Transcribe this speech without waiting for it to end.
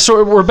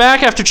So we're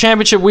back after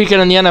championship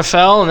weekend in the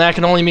NFL, and that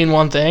can only mean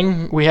one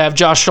thing. We have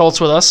Josh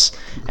Schultz with us,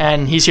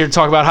 and he's here to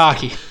talk about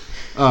hockey.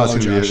 Oh,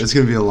 it's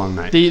gonna be a long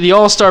night. The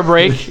All-Star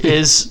break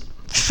is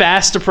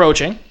fast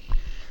approaching,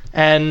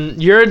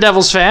 and you're a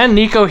Devils fan.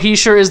 Nico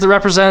Hischier is the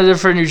representative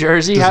for New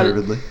Jersey.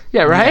 Deservedly.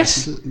 Yeah, right?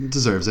 Yes,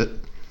 deserves it.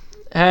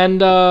 And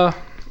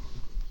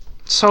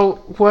so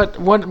what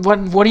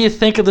do you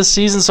think of the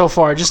season so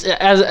far, just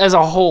as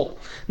a whole?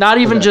 Not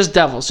even just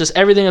Devils, just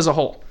everything as a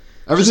whole.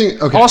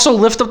 Everything. Okay. Also,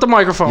 lift up the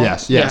microphone.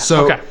 Yes. Yeah.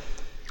 So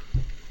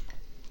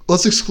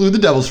let's exclude the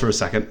Devils for a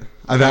second.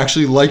 I've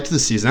actually liked the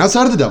season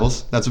outside of the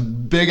Devils. That's a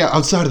big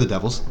outside of the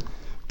Devils.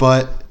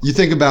 But you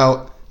think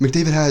about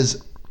McDavid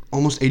has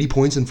almost 80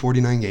 points in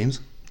 49 games.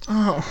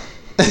 Oh.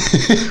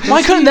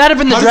 Why couldn't that have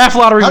been the draft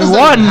lottery how does one?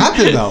 That even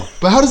happen, though?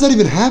 But how does that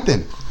even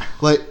happen?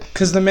 Like,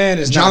 because the man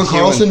is John not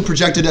Carlson human.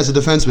 projected as a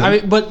defenseman. I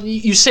mean, but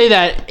you say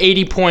that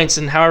 80 points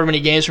in however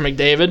many games for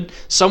McDavid.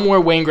 Somewhere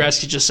Wayne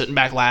Gretzky's just sitting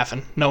back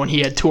laughing, knowing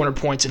he had 200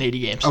 points in 80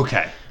 games.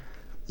 Okay.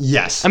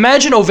 Yes.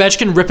 Imagine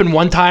Ovechkin ripping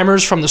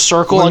one-timers from the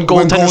circle on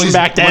goaltenders from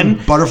back then.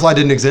 When Butterfly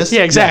didn't exist.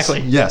 Yeah,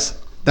 exactly. Yes.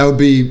 That would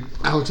be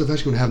Alex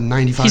Ovechkin would have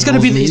 95. He's gonna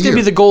be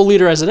the goal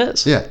leader as it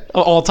is. Yeah.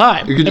 All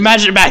time.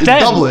 Imagine it back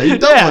then. Double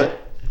it.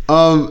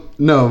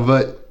 No,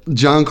 but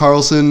John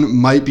Carlson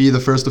might be the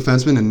first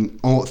defenseman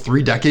in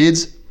 3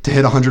 decades to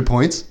hit 100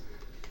 points,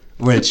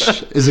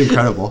 which is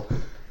incredible.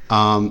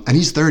 And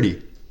he's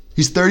 30.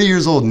 He's 30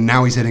 years old, and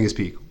now he's hitting his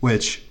peak,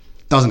 which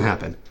doesn't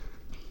happen.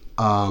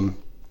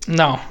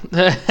 No.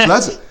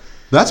 So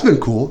that's been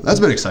cool. That's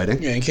been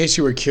exciting. Yeah, in case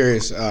you were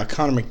curious,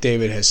 Connor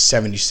McDavid has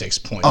 76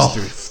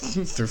 points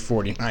through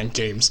 49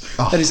 games.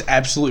 That is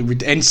absolutely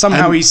ridiculous. And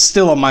somehow he's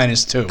still a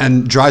 -2.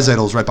 And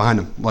Draisaitl's right behind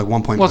him, like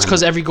 1 point. Well, it's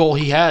because every goal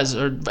he has,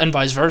 and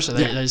vice versa,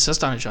 they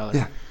assist on each other.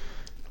 Yeah.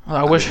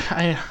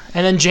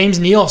 And then James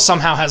Neal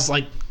somehow has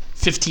like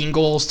 15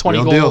 goals,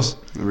 20 goals.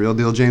 The real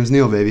deal, James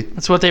Neal, baby.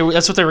 That's what they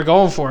were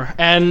going for.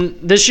 And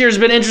this year's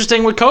been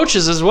interesting with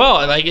coaches as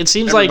well. Like it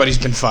seems Everybody's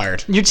been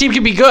fired. Your team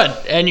can be good,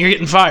 and you're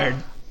getting fired.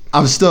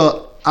 I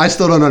still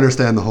don't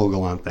understand the whole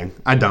Gallant thing.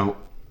 I don't.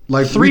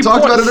 Like we 3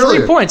 talked about it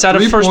earlier. 3 points out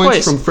of first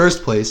place. From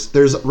first place.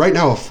 There's right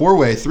now a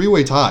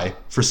 3-way tie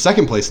for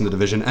second place in the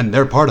division, and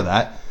they're part of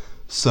that.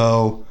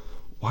 So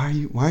why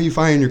are you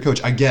firing your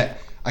coach? I get.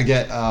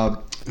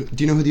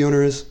 Do you know who the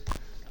owner is?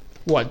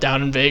 What,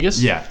 down in Vegas?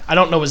 Yeah. I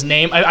don't know his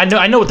name. I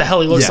know what the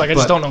hell he looks like. I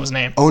just don't know his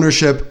name.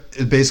 Ownership,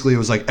 it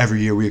was like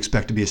every year we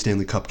expect to be a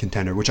Stanley Cup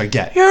contender, which I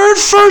get. You're in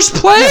first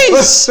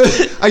place.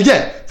 I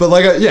get, but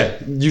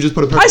you just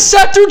put a perfect. I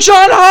sat through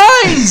John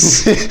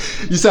Hines.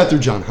 You sat through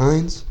John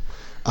Hines.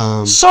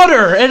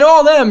 Sutter and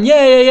all them.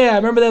 Yeah. I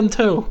remember them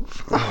too.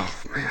 Oh,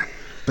 man.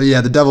 But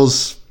yeah, the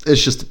Devils,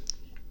 it's just...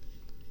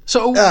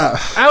 So,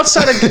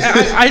 outside of...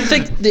 I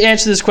think the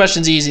answer to this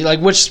question is easy. Like,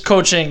 which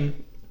coaching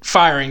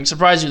firing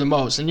surprised you the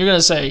most? And you're going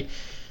to say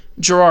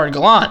Gerard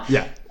Gallant.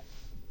 Yeah.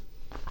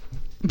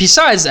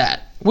 Besides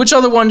that, which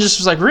other one just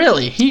was like,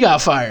 really? He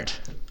got fired?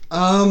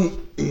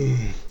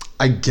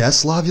 I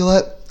guess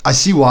Laviolette. I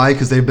see why,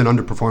 because they've been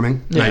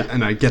underperforming. Yeah.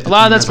 And I get the a lot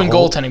of team that's as a been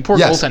whole. goaltending. Poor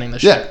goaltending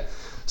this year. Yeah.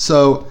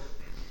 So,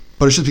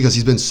 but it's just because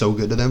he's been so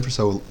good to them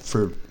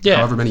for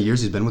however many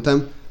years he's been with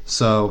them.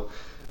 So,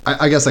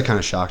 I guess that kind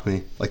of shocked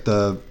me. Like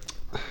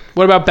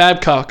What about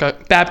Babcock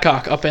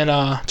up in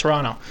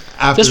Toronto?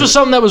 After, this was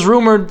something that was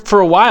rumored for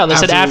a while. They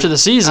said after the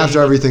season.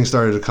 After everything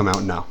started to come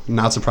out, no.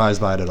 Not surprised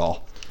by it at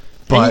all.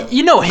 But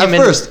you know him.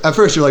 At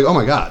first, you're like, oh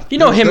my God. You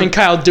know him and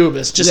Kyle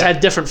Dubas just had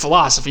different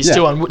philosophies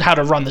too on how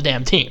to run the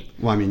damn team.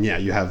 Well, I mean, yeah,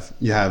 you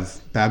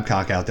have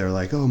Babcock out there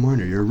like, oh,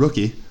 Marner, you're a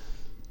rookie.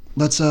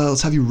 Let's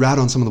have you rat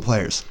on some of the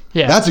players.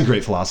 Yeah, that's a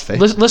great philosophy.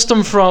 List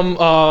them from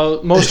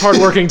most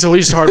hardworking to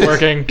least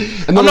hardworking.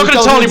 I'm not going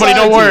to tell anybody.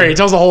 Don't worry. He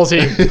tells the whole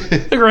team.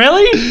 Like,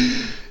 really?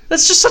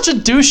 That's just such a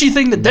douchey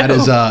thing to do.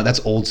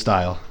 That's old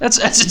style. That's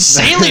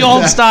insanely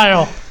old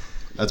style.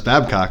 That's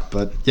Babcock,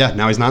 but yeah,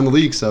 now he's not in the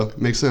league, so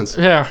it makes sense.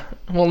 Yeah,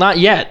 well, not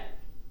yet.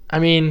 I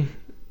mean,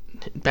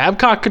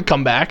 Babcock could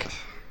come back.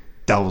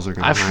 Devils are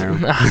going to hire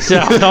him.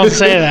 No, don't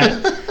say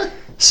that.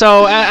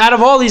 So, out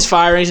of all these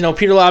firings,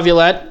 Peter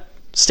Laviolette,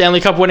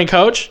 Stanley Cup winning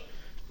coach,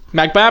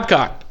 Mac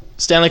Babcock,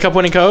 Stanley Cup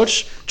winning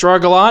coach,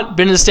 Gerard Gallant,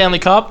 been in the Stanley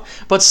Cup,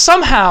 but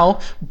somehow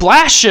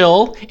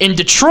Blashill in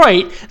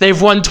Detroit, they've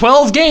won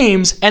 12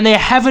 games and they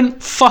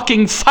haven't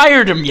fucking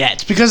fired him yet.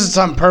 It's because it's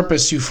on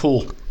purpose, you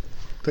fool.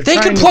 They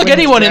could plug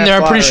anyone in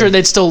there. I'm pretty sure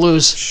they'd still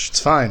lose. It's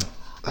fine.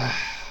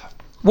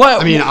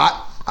 What? I mean,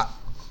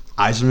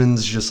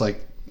 Yzerman's just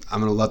like, I'm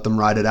going to let them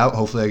ride it out.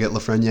 Hopefully I get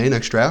Lafreniere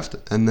next draft.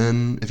 And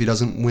then if he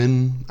doesn't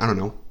win, I don't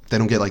know, they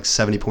don't get like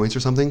 70 points or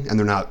something, and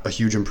they're not a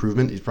huge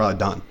improvement, he's probably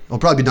done. He'll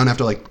probably be done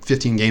after like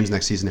 15 games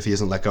next season if he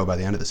isn't let go by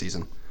the end of the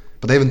season.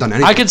 But they haven't done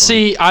anything. I could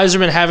see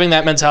Yzerman having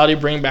that mentality,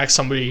 bringing back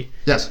somebody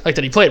like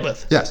that he played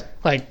with. Yes.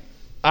 Like,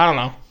 I don't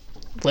know,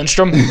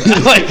 Lindstrom.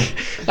 Like,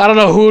 I don't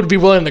know who would be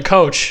willing to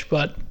coach,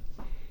 but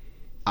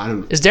I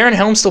don't know. Is Darren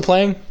Helm still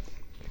playing?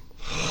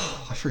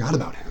 I forgot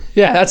about him.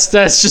 Yeah, that's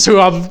just who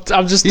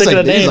I'm just thinking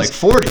of names. He's like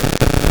 40.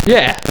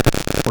 Yeah.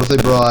 What if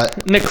they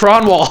brought Nick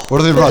Cronwall? What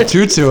if they brought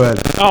Tutu in?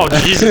 Oh,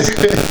 Jesus.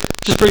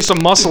 Just bring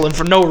some muscle in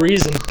for no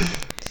reason.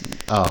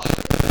 Oh,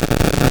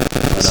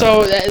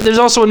 So there's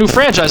also a new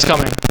franchise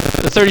coming,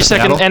 the 32nd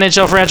Seattle?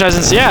 NHL franchise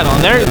in Seattle,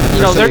 and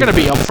they're going to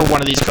be up for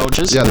one of these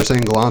coaches. yeah, they're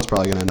saying Gallant's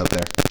probably going to end up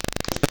there.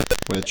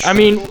 Which I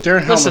mean,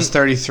 Darren Helm is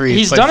 33. he's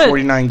He's done played it.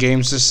 49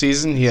 games this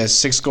season. He has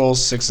 6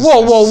 goals, 6 assists.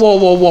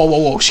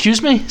 Whoa!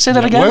 Excuse me. Say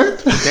that again. where?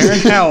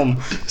 Darren Helm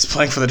is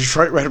playing for the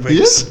Detroit Red Wings.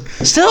 He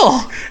is? Still,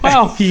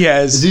 wow. He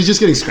has. Is he just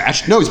getting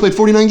scratched? No, he's played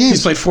 49 games.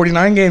 He's played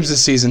 49 games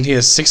this season. He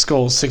has 6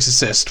 goals, 6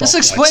 assists. 12 This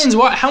explains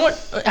why.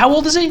 How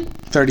old is he?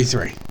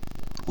 33.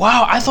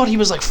 Wow, I thought he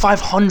was like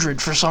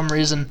 500 for some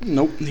reason.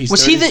 Nope. He's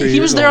Was he?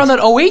 He was there on that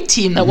 08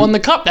 team that won the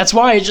cup. That's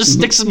why it just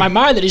sticks in my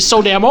mind that he's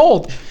so damn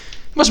old.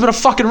 He must have been a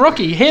fucking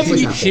rookie. Him,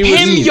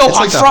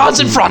 Johan Franz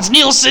and Franz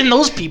Nielsen,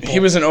 those people. He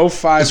was an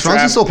 05 Is Franzen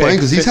draft still playing? pick,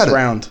 Because he's had fifth a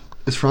round.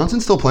 Is Franzen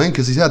still playing?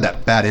 Because he's had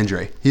that bad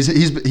injury.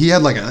 He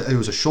had like it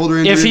was a shoulder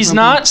injury. If or he's something.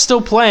 not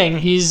still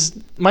playing,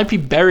 might be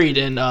buried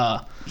in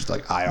just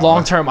like IR.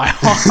 long-term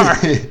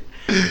IR.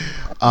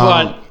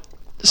 But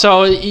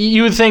so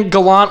you would think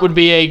Gallant would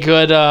be a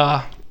good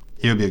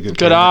he would be a good good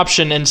candidate.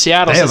 option in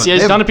Seattle They since have-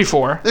 he's they done have- it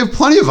before. They have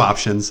plenty of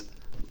options.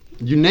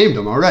 You named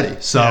them already.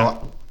 So Yeah.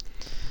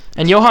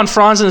 And Johan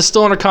Franzen is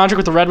still under contract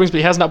with the Red Wings, but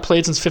he has not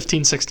played since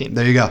 15-16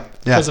 there you go. Yeah.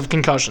 because of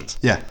concussions.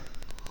 Yeah.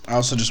 I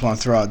also just want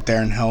to throw out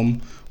Darren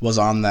Helm was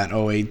on that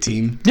 08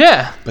 team,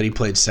 Yeah. but he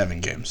played 7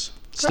 games.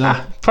 Still,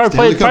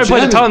 Probably Stanley Cup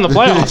played a ton in the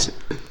champion.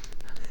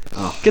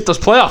 playoffs. Get those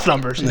playoff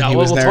numbers. And then Now, he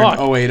was we'll there talk.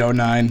 in 08,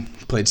 09,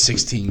 played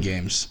 16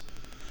 games.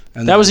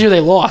 And That was the year they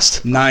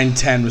lost.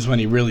 9-10 was when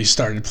he really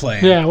started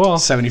playing. Yeah, well.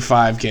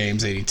 75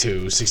 games,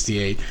 82,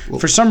 68.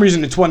 For some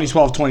reason in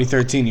 2012,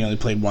 2013, he only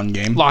played 1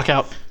 game.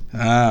 Lockout.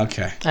 Ah,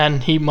 okay.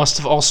 And he must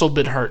have also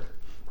been hurt.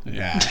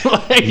 Yeah.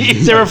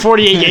 There were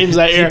 48 games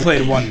that He year.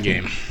 played 1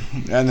 game.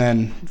 And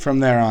then from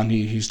there on,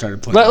 he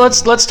started playing.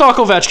 Let's talk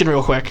Ovechkin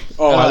real quick.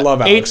 Oh, I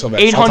love Alex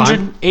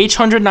Ovechkin.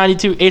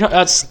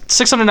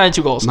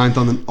 692 goals. Ninth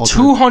on the all-time.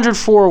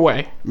 204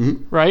 away,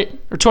 Mm-hmm. right?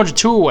 Or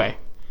 202 away.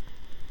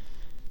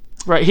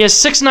 Right. He has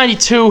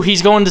 692.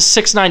 He's going to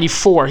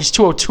 694. He's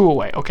 202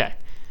 away. Okay.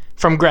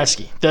 From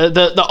Gretzky.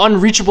 The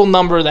unreachable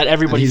number that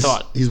everybody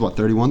thought. He's what,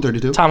 31,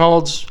 32? Tom, how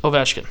old's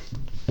Ovechkin?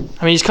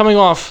 I mean, he's coming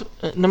off,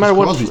 no matter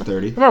Crosby's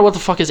 30. no matter what the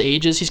fuck his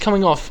age is, he's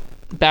coming off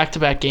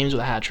back-to-back games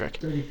with a hat trick.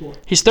 34.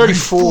 He's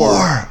 34.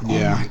 Oh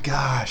Yeah. my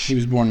gosh. He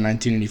was born in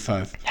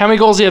 1985. How many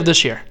goals do you have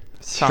this year?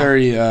 Tom?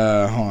 30.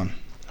 Hold on.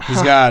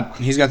 He's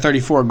got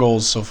 34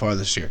 goals so far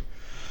this year.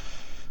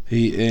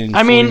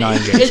 I mean, 49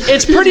 games.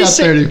 it's pretty got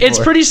safe. 34. It's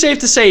pretty safe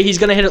to say he's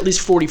going to hit at least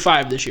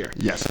 45 this year.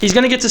 Yes. He's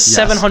going to get to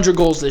 700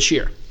 goals this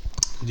year.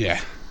 Yeah.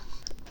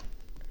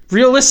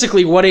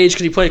 Realistically, what age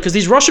could he play? Because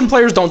these Russian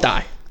players don't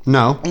die.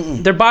 No.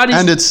 Their bodies.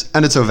 And it's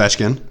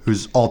Ovechkin,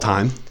 who's all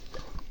time.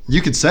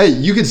 You could say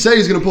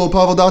he's gonna pull a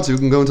Pavel Datsyuk who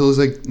can go until he's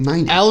like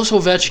 90. Alex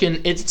Ovechkin,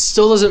 it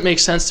still doesn't make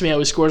sense to me how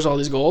he scores all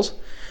these goals.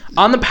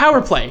 On the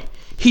power play,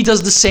 he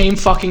does the same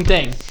fucking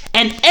thing.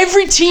 And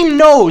every team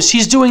knows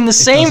he's doing the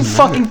same doesn't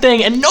fucking matter.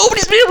 thing, and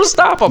nobody's been able to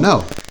stop him.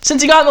 No.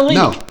 Since he got in the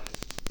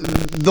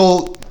league.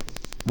 No.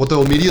 What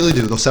they'll immediately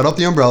do, they'll set up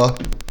the umbrella,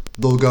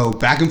 they'll go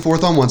back and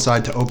forth on one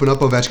side to open up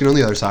Ovechkin on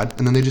the other side,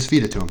 and then they just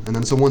feed it to him. And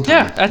then it's a one-time.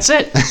 Yeah, that's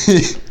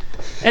it.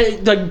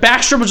 And like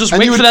Backstrom will just And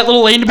wait you for would- that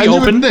little lane to be And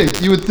open.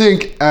 you would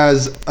think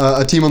as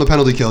a team on the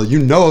penalty kill, you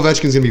know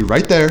Ovechkin's going to be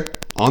right there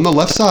on the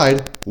left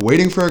side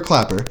waiting for a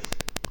clapper.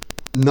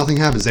 Nothing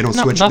happens. They don't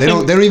No, switch.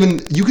 nothing. They don't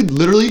even you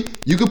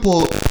could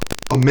pull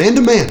a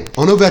man-to-man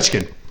on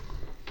Ovechkin.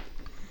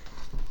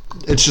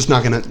 It's just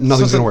not going to That's nothing's what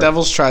going to the work.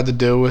 Devils tried to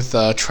do with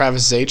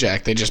Travis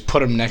Zajac. They just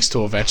put him next to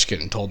Ovechkin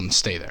and told him to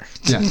stay there.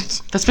 Yeah.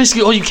 That's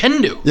basically all you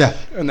can do. Yeah.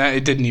 And that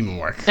it didn't even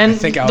work. And I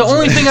think the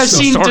only thing I've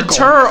seen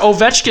deter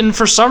Ovechkin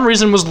for some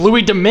reason was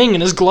Louis Domingue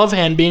and his glove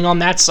hand being on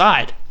that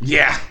side.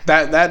 Yeah,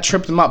 that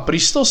tripped him up, but he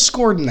still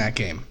scored in that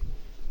game.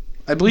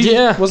 I believe.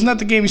 Yeah. Wasn't that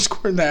the game he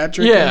scored the hat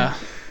trick? Yeah.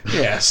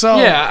 Yeah. So.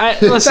 Yeah,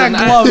 listen,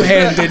 that glove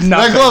hand did nothing.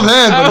 That glove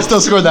hand, but he still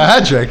scored that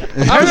hat trick.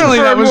 Apparently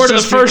that was more to the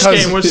just first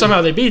because- game where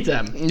somehow they beat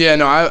them. Yeah,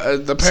 no.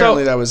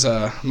 Apparently that was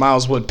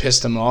Miles Wood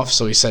pissed him off,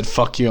 so he said,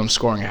 "Fuck you, I'm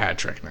scoring a hat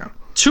trick now."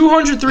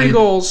 203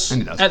 goals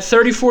and he does. at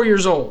 34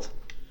 years old.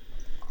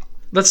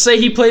 Let's say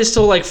he plays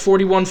till like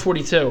 41,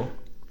 42.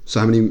 So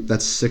how many?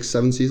 That's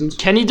 6-7 seasons.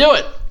 Can he do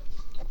it?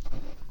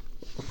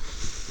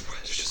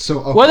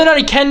 So Whether or not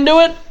he can do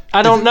it,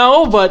 I don't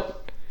know,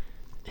 but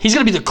he's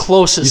going to be the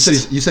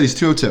closest. you said he's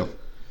 202.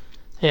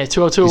 Yeah,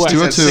 202 away.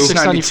 202.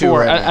 694.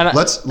 right now. And I-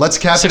 Let's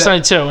cap it.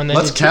 692, and then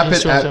let's he's cap he's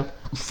it 202.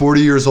 at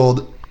 40 years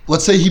old.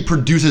 Let's say he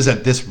produces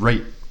at this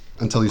rate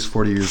until he's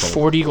 40 years old.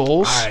 40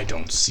 goals. I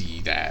don't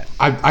see that.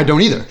 I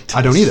don't either.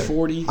 I don't either.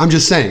 40. I'm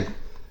just saying.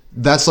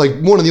 That's like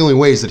one of the only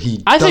ways that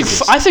he. I does think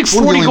this. I think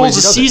One of the 40 only goals ways a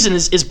he does it.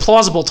 season is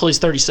plausible till he's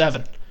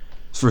 37.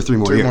 for 3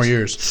 more 3 years. more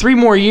years. 3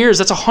 more years,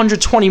 that's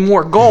 120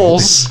 more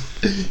goals.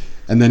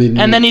 And then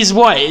and then he's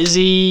what? Is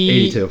he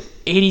 82.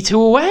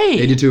 82 away.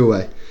 82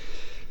 away.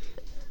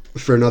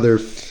 for another.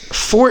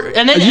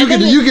 And then You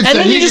could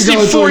say he could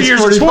go until he's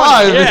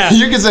 45. Yeah.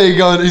 You could say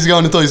he's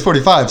going until he's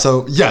 45.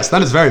 So yes,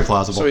 that is very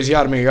plausible. So he's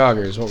Jaromir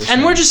Jagr is what we're saying.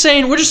 And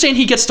we're just saying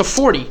he gets to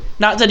 40,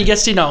 not that he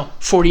gets to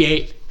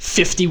 48,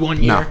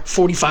 51 year, No.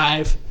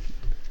 45.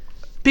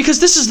 Because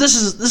this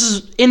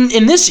is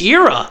in this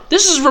era,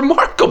 this is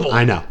remarkable.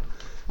 I know.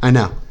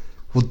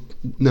 Well,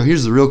 now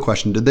here's the real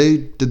question: Did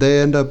they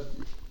end up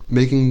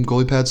making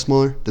goalie pads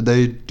smaller? Did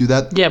they do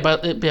that? Yeah,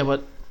 but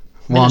Well,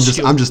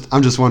 minuscule.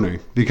 I'm just wondering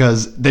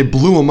because they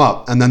blew them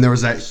up and then there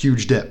was that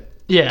huge dip.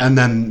 Yeah. And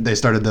then they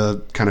started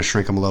to kind of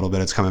shrink them a little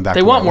bit. It's coming back.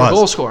 They to want where it more was.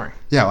 goal scoring.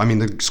 Yeah, I mean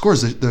the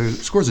scores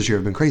this year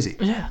have been crazy.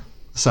 Yeah.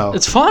 So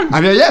It's fun.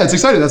 I mean, yeah, it's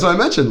exciting. That's why I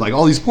mentioned like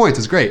all these points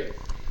is great.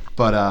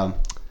 But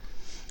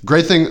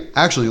great thing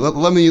actually.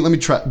 Let me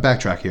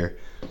backtrack here.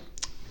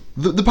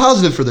 The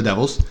positive for the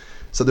Devils.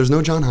 So there's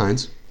no John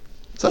Hines.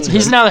 So that's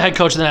He's good. now the head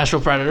coach of the Nashville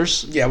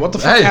Predators. Yeah, what the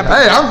fuck Hey, happened?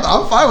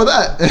 I'm fine with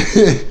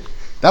that.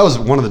 That was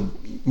one of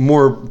the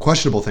more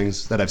questionable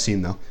things that I've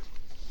seen though.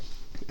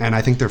 And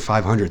I think they're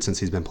 500 since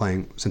he's been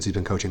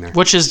coaching there.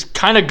 Which is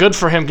kind of good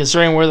for him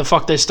considering where the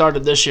fuck they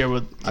started this year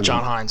with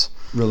John Hines.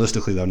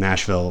 Realistically though,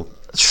 Nashville,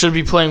 Should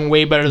be playing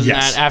way better than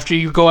Yes. that. After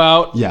you go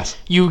out, yes.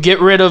 you get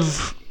rid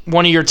of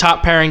one of your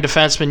top pairing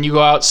defensemen, you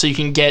go out so you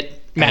can get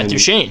Matt And-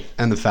 Duchene.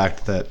 And the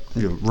fact that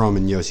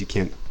Roman Josi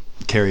can't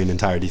carry an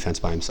entire defense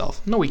by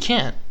himself. No, he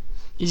can't.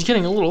 He's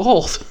getting a little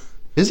old.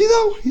 Is he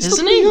though? He's Isn't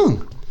still pretty he?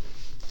 young.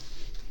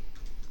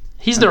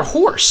 He's their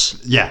horse.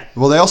 Yeah.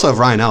 Well, they also have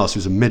Ryan Ellis,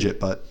 who's a midget,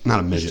 but not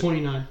a midget.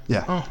 29.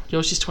 Yeah. Oh,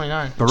 Yoshi's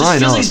 29. But Just Ryan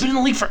feels like Ellis- he's been in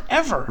the league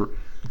forever.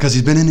 Because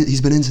he's been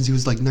in since he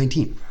was like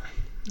 19.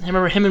 I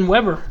remember him and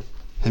Weber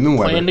Him and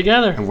Weber. playing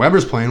together. And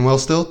Weber's playing well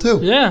still too.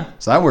 Yeah.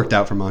 So that worked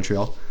out for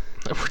Montreal.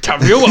 It worked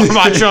out real well for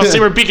Montreal. See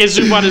where PK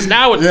Subban is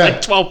now with Yeah.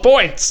 like 12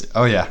 points.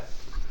 Oh yeah.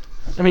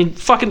 I mean,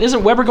 fucking,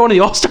 isn't Weber going to the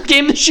All-Star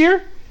game this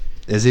year?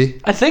 Is he?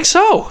 I think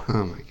so.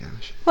 Oh my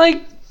gosh.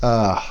 Like,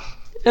 Uh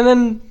and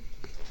then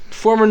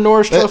former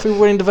Norris Trophy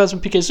winning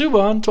defenseman PK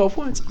Subban, 12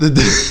 points.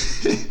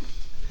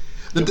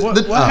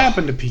 What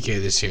happened to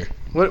PK this year?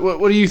 What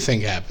do you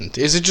think happened?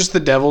 Is it just the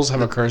Devils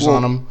have a curse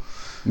on them?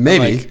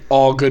 Maybe. Like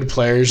all good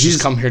players He's-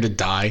 just come here to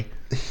die.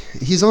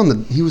 He was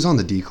on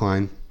the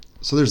decline.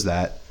 So there's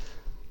that.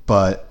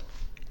 But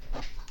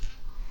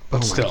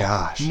But oh still, my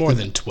gosh. more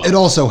than 12. It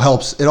also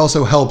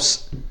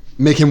helps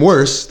make him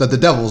worse that the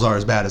Devils are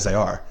as bad as they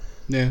are.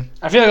 Yeah,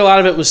 I feel like a lot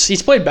of it was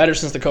he's played better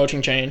since the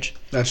coaching change.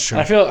 that's true.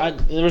 And I feel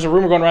there was a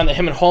rumor going around that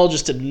him and Hall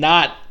just did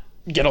not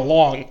get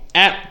along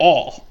at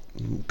all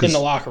in the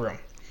locker room.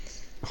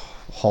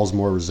 Hall's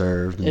more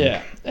reserved. And,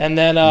 Yeah, and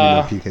then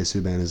PK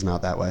Subban is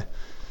not that way.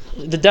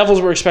 the Devils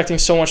were expecting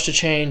so much to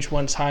change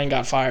when Tyne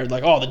got fired.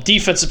 Like, oh, the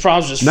defensive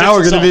problems just Now we're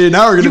fixed gonna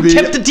itself. be- You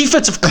kept the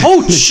defensive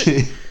coach.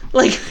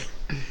 Like,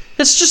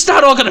 it's just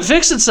not all gonna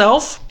fix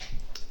itself.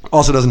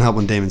 Also doesn't help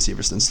when Damon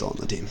Severson's still on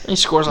the team. He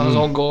scores on his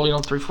own goal,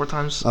 3-4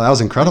 times Oh, that was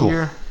a incredible.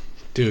 year.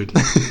 Dude,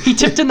 He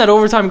tipped in that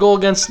overtime goal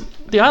against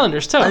the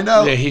Islanders too. I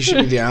know. yeah, he should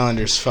be the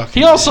Islanders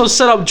fucking. He also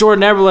set up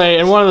Jordan Eberle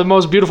in one of the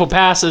most beautiful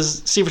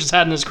passes Severson's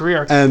had in his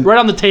career, And- right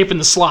on the tape in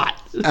the slot.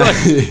 Like,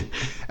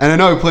 And I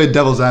know we played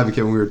devil's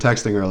advocate when we were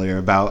texting earlier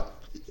about,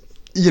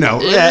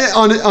 Yeah.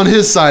 on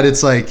his side,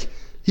 it's like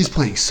he's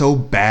playing so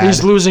bad.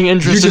 he's losing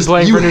interest in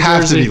playing you for New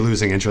have Jersey. to be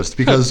losing interest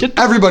because Get-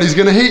 everybody's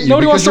gonna hate you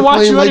Nobody wants because to you're watch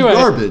playing you like anyway.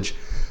 garbage.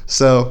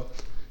 So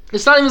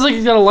It's not even like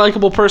he's got a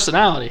likable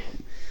personality.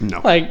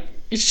 no, Like,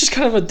 he's just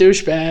kind of a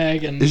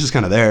douchebag. And he's just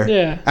kind of there.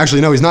 Yeah.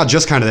 Actually, no, he's not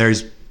just kind of there.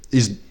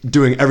 He's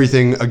doing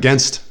everything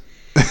against.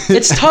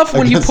 it's tough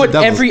when you against the put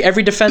Devils.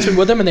 every defenseman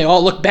with him and they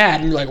all look bad,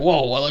 and you're like,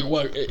 whoa, like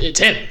what? It's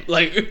him.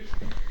 Like,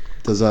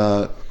 Does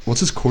what's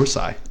his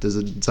Corsi? Does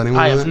anyone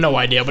I know have that? no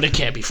idea, but it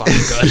can't be fucking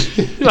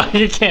good. Like,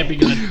 it can't be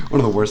good.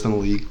 One of the worst in the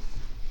league.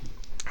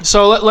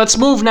 So let's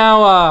move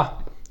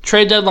now.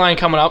 Trade deadline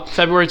coming up,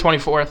 February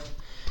 24th.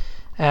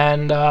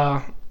 And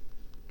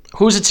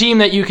who's a team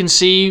that you can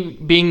see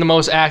being the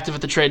most active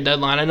at the trade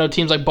deadline? I know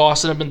teams like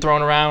Boston have been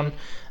thrown around.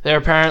 They're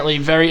apparently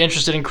very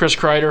interested in Chris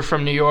Kreider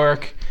from New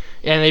York.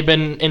 And they've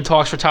been in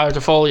talks for Tyler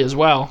Toffoli as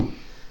well.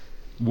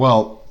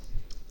 Well,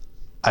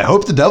 I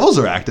hope the Devils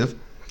are active.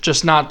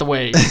 Just not the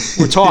way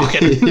we're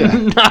talking. Yeah.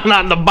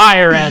 not the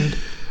buyer end.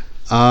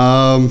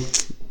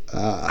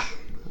 I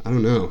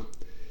don't know.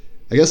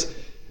 I guess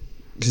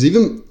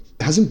because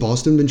hasn't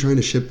Boston been trying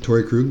to ship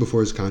Torrey Krug before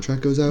his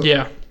contract goes out?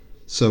 Yeah.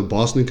 So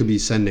Boston could be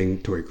sending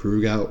Torrey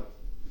Krug out,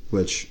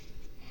 which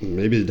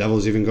maybe the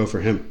Devils even go for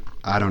him.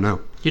 I don't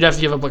know. You'd have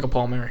to give up like a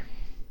Paul Murray.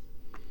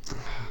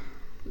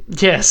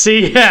 Yeah,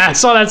 see? Yeah, I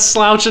saw that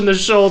slouch in the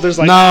shoulders.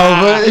 Like,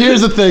 But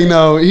here's the thing,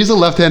 though. He's a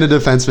left-handed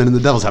defenseman, and the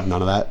Devils have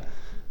none of that.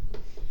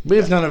 we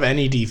have none of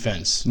any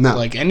defense. No.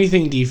 Like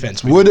anything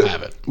defense, we Would don't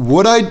have it.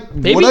 would I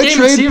Maybe would I Damon trade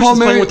Paul Severson's playing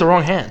Mary? with the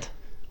wrong hand.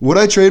 Would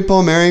I trade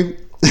Paul Mary?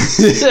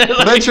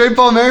 Would I trade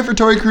Paul Mary for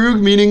Torrey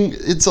Krug? Meaning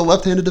it's a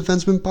left-handed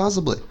defenseman,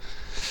 possibly.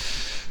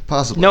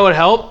 No, it'd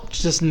help.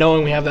 Just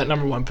knowing we have that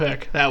number 1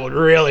 pick. That would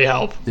really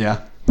help.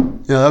 Yeah,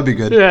 that'd be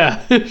good.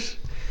 Yeah.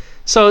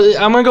 So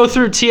I'm going to go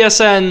through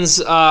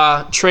TSN's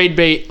trade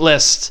bait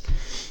list.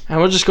 And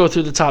we'll just go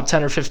through the top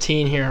 10 or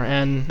 15 here.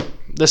 And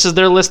this is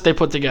their list they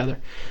put together.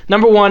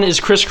 Number 1 is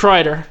Chris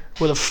Kreider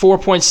with a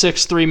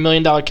 $4.63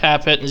 million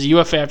cap hit and is a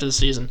UFA after the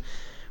season.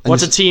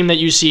 What's a team that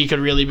you see could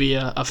really be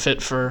a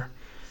fit for?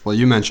 Well,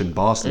 you mentioned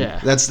Boston. Yeah.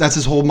 That's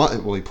his whole.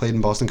 Well, he played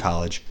in Boston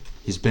College.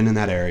 He's been in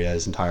that area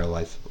his entire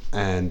life,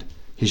 and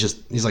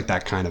he's like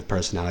that kind of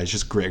personality. He's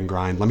just grit and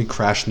grind. Let me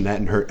crash the net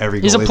and hurt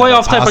every. He's a goalie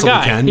playoff that I type of possibly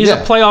guy. can. He's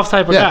Yeah. a playoff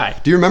type of guy.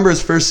 Do you remember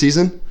his first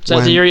season? Is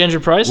that the year he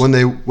injured Price? When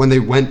they went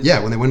into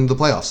the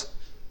playoffs.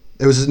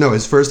 It was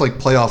his first like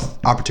playoff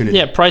opportunity.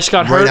 Yeah, Price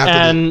got Right hurt after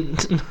and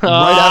after-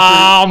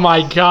 oh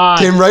my god.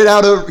 Came right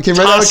out of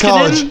Toskinen?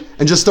 college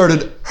and just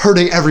started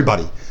hurting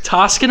everybody.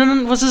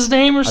 Toskinen was his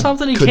name or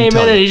something? He couldn't came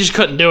tell in and you. he just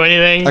couldn't do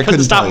anything. Couldn't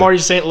couldn't stop tell you. Marty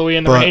St. Louis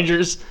and the But-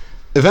 Rangers.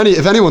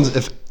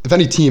 If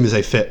any team is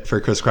a fit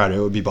for Chris Kreider,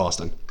 it would be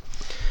Boston.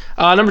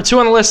 Number 2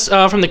 on the list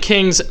from the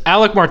Kings,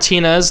 Alec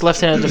Martinez,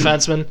 left-handed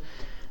defenseman.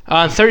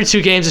 In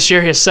 32 games this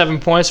year, he has 7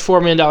 points,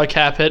 $4 million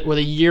cap hit with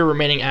a year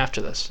remaining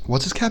after this.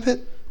 What's his cap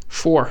hit?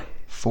 4.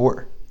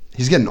 4.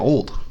 He's getting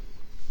old.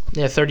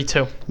 Yeah,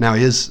 32. Now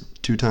he is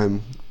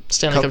 2-time.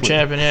 Stanley Cup Cup winner.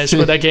 champion. Yeah, he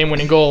scored that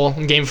game-winning goal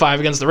in Game 5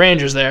 against the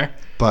Rangers there.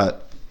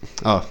 But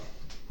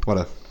what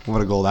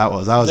a goal that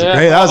was. That was Yeah. a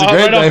great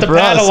Right off day the for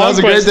bat, us. That was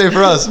a great Lundqvist. day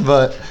for us.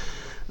 But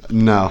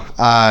no,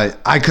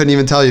 I couldn't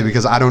even tell you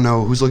because I don't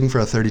know who's looking for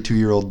a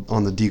 32-year-old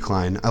on the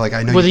decline.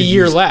 I know With a you could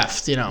year use-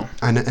 left, you know.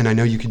 And I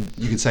know you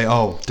could say,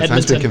 oh, defenseman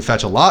Edmonton. can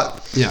fetch a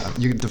lot. Yeah,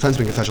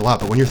 defenseman can fetch a lot.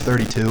 But when you're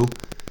 32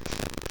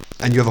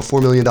 and you have a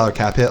 $4 million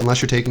cap hit,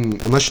 unless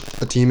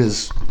a team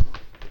is,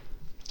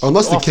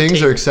 unless the Off the Kings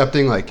table. are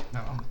accepting like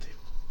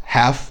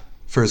half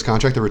for his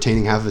contract, they're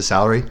retaining half of his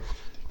salary.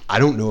 I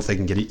don't know if they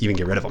can even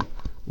get rid of him.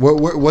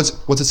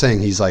 What's it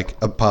saying? He's like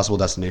a possible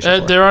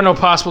destination for? There are no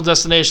possible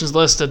destinations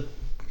listed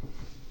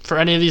for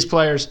any of these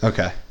players.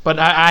 Okay. But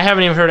I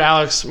haven't even heard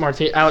Alec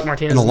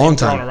Martinez In a long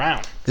thrown time.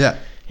 around. Yeah.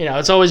 You know,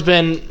 it's always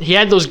been he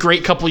had those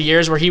great couple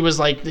years where he was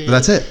like, But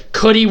that's it.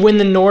 Could he win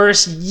the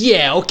Norris?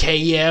 Yeah, okay,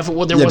 yeah. If there Yeah,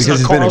 wasn't because a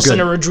he's been a Carlson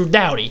good- or a Drew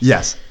Doughty.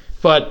 Yes.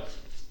 But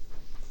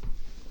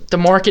the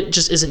market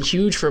just isn't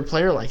huge for a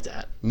player like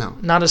that. No.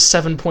 Not a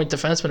 7-point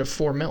defenseman at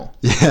 $4 million.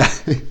 Yeah.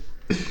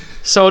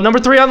 So number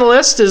 3 on the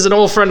list is an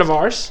old friend of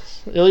ours,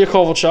 Ilya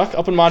Kovalchuk,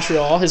 up in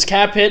Montreal. His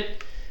cap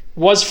hit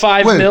was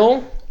 $5 Wait.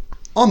 million.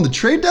 On the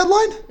trade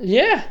deadline?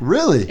 Yeah.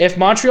 Really? If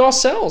Montreal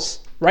sells.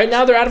 Right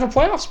now they're out of a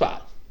playoff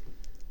spot.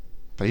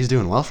 But he's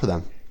doing well for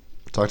them.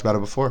 We talked about it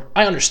before.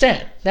 I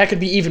understand. That could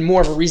be even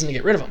more of a reason to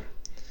get rid of him.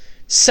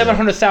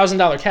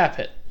 $700,000 cap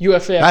hit.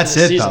 UFA after That's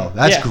the it, season. though.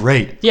 That's Yeah.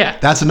 great. Yeah.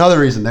 That's another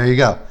reason. There you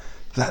go.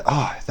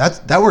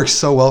 That works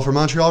so well for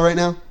Montreal right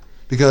now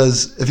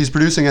because if he's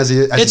producing as he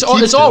It's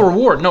keeps all to-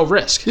 reward, no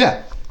risk.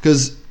 Yeah,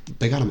 because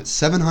they got him at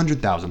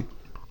 $700,000,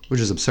 which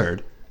is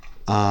absurd,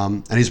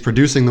 and he's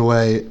producing the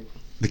way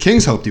the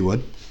Kings hoped he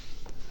would.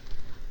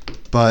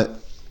 But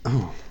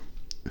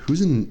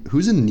who's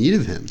in need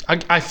of him?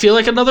 I feel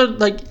like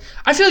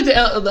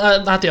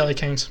not the LA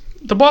Kings.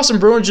 The Boston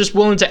Bruins just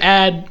willing to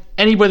add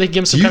anybody that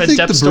gives Do some you kind of think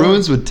depth the story.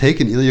 Bruins would take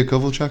an Ilya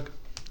Kovalchuk?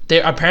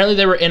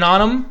 They were in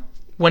on him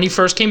when he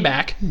first came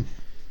back.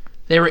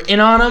 They were in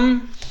on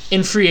him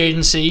in free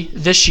agency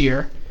this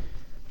year,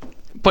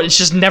 but it's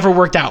just never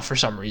worked out for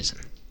some reason.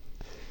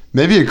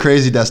 Maybe a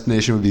crazy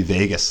destination would be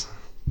Vegas.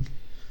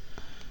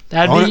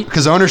 That'd be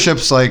Because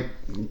ownership's like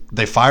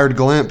they fired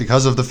Gallant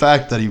because of the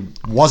fact that he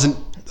wasn't,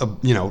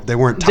 they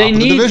weren't top of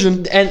the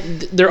division.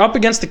 and they're up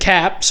against the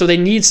cap, so they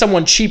need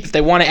someone cheap if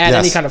they want to add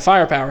Yes. any kind of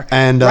firepower.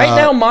 And, right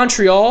now,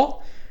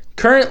 Montreal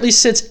currently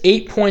sits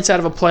 8 points out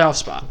of a playoff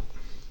spot.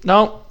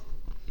 No,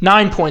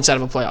 9 points out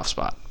of a playoff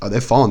spot. Oh,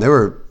 they've fallen. They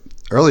were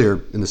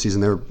earlier in the season.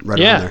 They were right around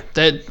Yeah,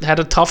 there. they had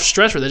a tough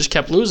stretch where they just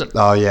kept losing.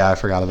 Oh yeah, I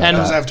forgot about And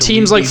that. after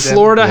teams we like beat them.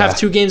 Florida Yeah. have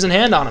 2 games in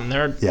hand on them.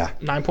 They're Yeah.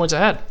 9 points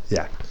ahead.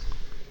 Yeah.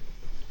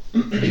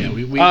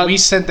 Yeah, we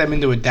sent them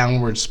into a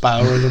downward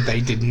spiral that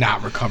they did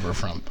not recover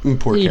from.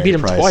 Poor You Carey beat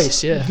them Price.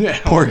 twice, yeah. Yeah,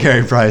 Poor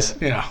Carey Price.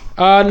 you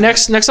know.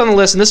 Next on the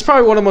list, and this is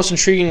probably one of the most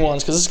intriguing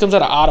ones because this comes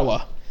out of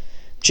Ottawa.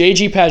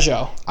 JG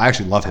Peugeot. I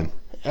actually love him.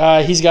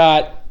 He's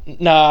got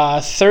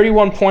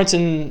 31 points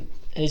and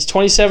he's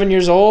 27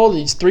 years old.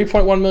 He's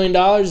 $3.1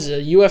 million. He's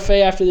a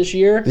UFA after this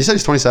year. You said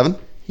he's 27?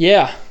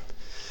 Yeah.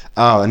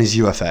 Oh, and he's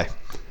UFA.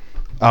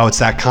 Oh, it's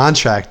that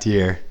contract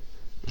year.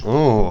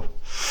 Oh.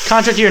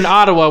 Contract year in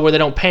Ottawa where they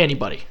don't pay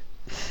anybody.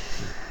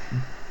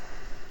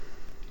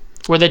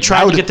 Where they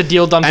tried to get the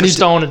deal done for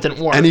Stone, it didn't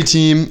work. Any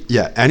team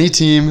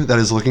that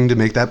is looking to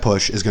make that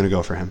push is going to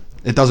go for him.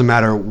 It doesn't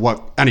matter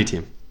any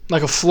team.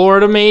 Like a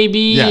Florida maybe.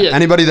 Yeah,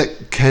 anybody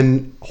that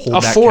can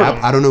hold that Afford cap.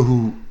 him. I don't know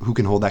who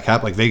can hold that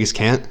cap. Like Vegas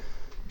can't.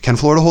 Can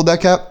Florida hold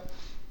that cap?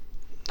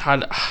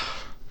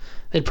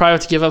 They'd probably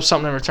have to give up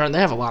something in return. They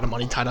have a lot of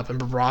money tied up in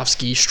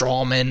Bobrovsky,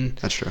 Strawman.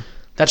 That's true.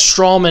 That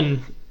Strawman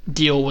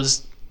deal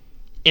was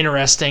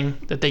interesting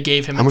that they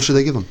gave him. How much did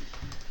they give him?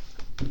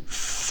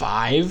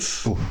 5,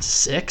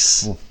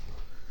 6. Ooh.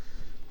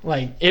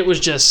 Like, it was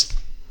just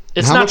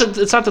It's How not much-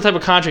 the type of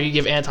contract you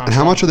give Anton. And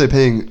how much are they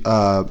paying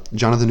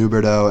Jonathan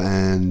Huberdeau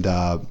and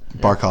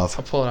Barkov?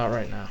 I'll pull it out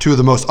right now. Two of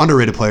the most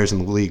underrated players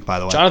in the league, by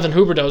the way. Jonathan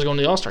Huberdeau is going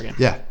to the All-Star game.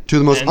 Yeah, two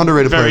of the most And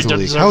underrated very players in the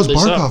league. How is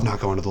deservedly Barkov so. not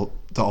going to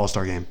the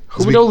All-Star game?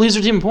 Huberdeau leads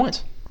their team in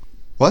points.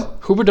 What?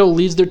 Huberdeau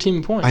leads their team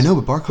in points. I know,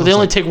 but Barkov's But they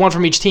only like- take one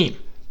from each team.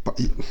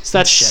 So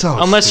that's shit. so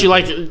Unless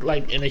stupid. you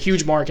like in a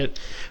huge market.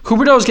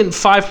 Huberdeau is getting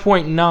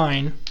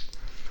 5.9.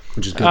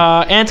 Which is good.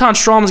 Anton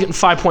Strom is getting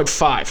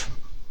 5.5.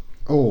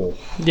 Oh.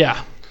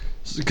 Yeah.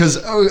 Because,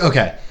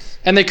 okay.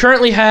 And they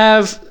currently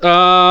have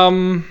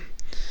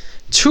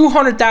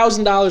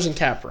 $200,000 in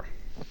cap room.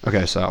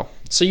 Okay, so.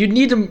 So you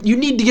need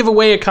to give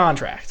away a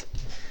contract.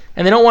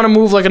 And they don't want to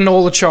move like a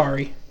Noel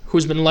Achari,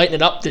 who's been lighting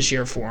it up this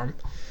year for him.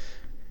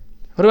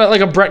 What about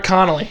like a Brett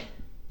Connolly?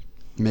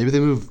 Maybe they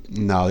move.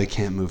 No, they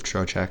can't move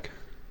Trocheck.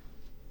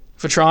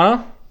 For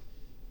Toronto?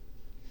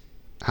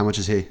 How much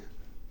is he?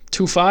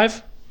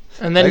 2.5?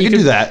 And then They you can can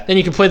do that. Then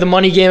you can play the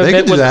money game a They bit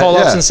can do with that,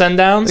 call-ups yeah. and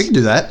send-downs. They can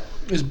do that.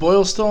 Is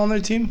Boyle still on their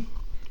team?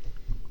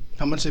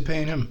 How much they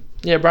paying him?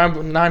 Yeah, Brian,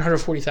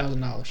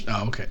 $940,000.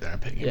 Oh, okay. They're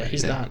not paying him. Yeah,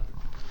 he's not.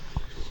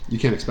 You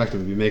can't expect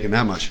him to be making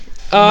that much.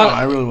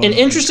 I really wasn't An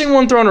interesting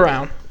one thrown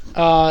around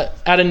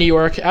out of New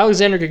York,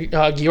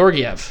 Alexander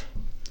Georgiev.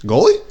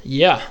 Goalie?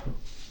 Yeah,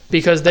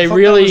 because they I thought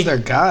really that was their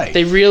guy.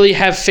 they really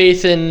have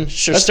faith in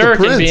That's the Shesterkin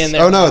Prince. being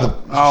there. Oh, no. The,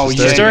 Oh,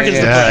 yeah, Shesterkin's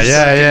the yeah, Prince.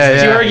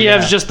 yeah.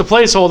 Georgiev's just the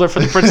placeholder for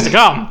the Prince to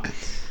come.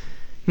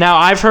 Now,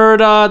 I've heard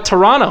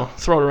Toronto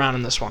thrown around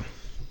in this one.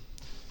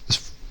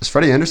 Is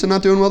Freddie Anderson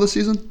not doing well this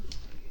season?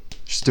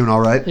 Just doing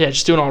all right? Yeah,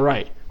 just doing all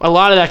right. A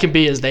lot of that can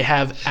be is they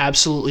have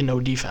absolutely no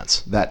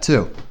defense. That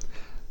too.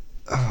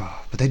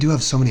 Oh, but they do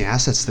have so many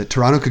assets that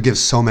Toronto could give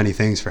so many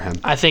things for him.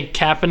 I think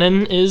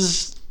Kapanen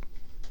is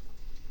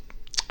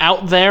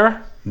out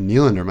there.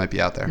 Nylander might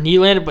be out there.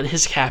 Nylander, but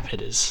his cap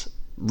hit is,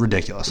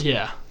 Ridiculous.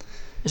 yeah.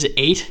 Is it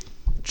 8?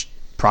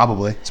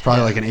 Probably. It's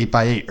probably like an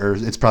 8x8 or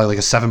it's probably like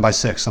a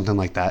 7x6, something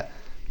like that.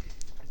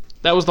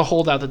 That was the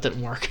holdout that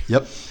didn't work.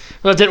 Yep.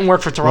 Well, it didn't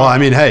work for Toronto. Well, I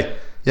mean, hey,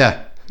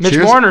 yeah. Mitch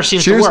Marner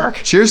seems to work.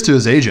 Cheers to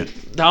his agent.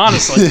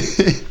 Honestly. I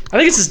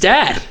think it's his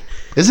dad.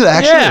 Is it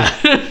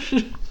actually?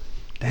 Yeah.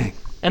 Dang.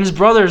 And his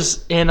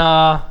brother's in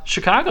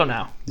Chicago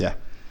now. Yeah.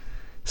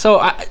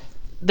 So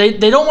they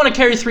don't want to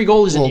carry 3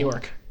 goalies in New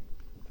York.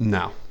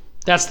 No.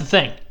 That's the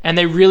thing. And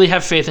they really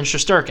have faith in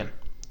Shesterkin.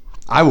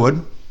 I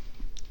would.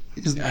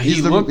 He's he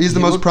the looked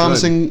most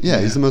promising. good. Yeah,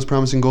 he's the most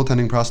promising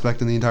goaltending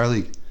prospect in the entire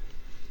league.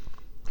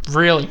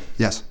 Really?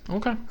 Yes.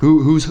 Okay.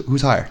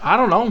 Who's higher? I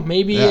don't know.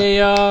 Maybe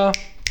Yeah.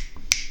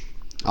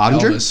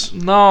 Ottinger? Elvis.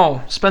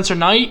 no, Spencer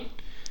Knight,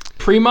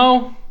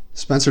 Primo.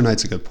 Spencer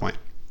Knight's a good point.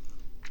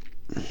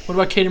 What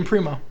about Caden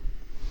Primo?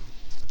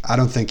 I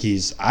think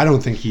he's good.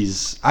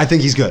 I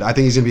think he's going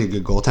to be a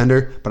good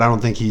goaltender, but I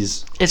don't think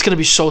he's. It's going to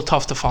be so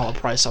tough to follow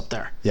Price up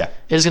there. Yeah.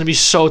 It's going to be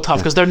so tough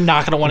because they're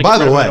not going to want to By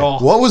get rid the of way, him at all.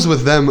 what was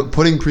with them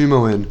putting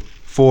Primo in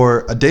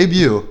for a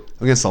debut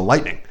against the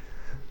Lightning?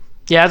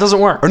 Yeah, it doesn't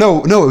work. Or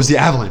no, it was the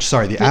Avalanche.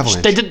 Sorry, the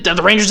Avalanche. They did.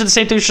 The Rangers did the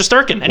same thing with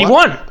Shesterkin, and he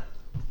What? won.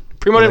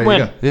 Primo There didn't you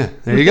win. go. Yeah,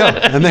 there you go.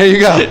 And there you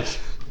go.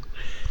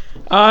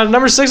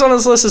 Number 6 on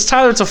this list is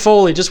Tyler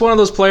Toffoli. Just one of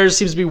those players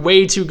seems to be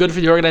way too good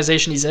for the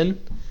organization he's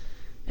in,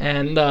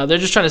 and they're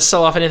just trying to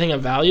sell off anything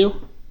of value.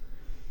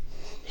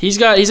 He's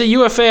a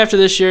UFA after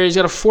this year. He's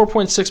got a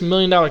 $4.6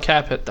 million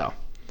cap hit though.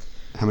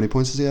 How many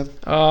points does he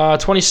have?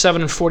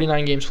 27 and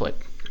 49 games played.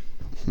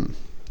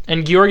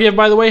 And Georgiev,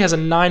 by the way, has a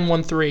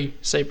 .913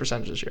 save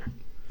percentage this year.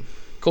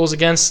 Goals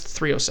against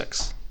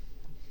 .306.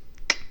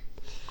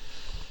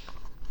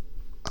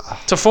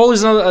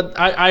 Toffoli's another.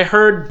 I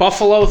heard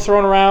Buffalo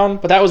thrown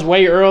around, but that was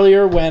way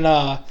earlier when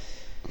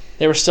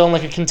they were still in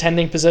like a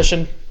contending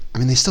position. I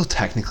mean, they still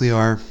technically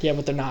are. Yeah,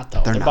 but they're not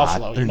though. They're not.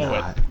 Buffalo. They're You know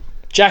not. it.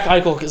 Jack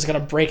Eichel is gonna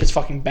break his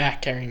fucking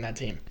back carrying that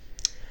team.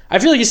 I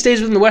feel like he stays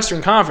within the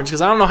Western Conference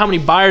because I don't know how many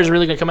buyers are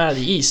really gonna come out of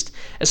the East,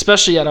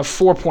 especially at a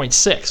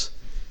 4.6.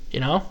 You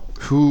know.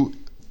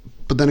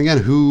 But then again,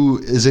 who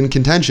is in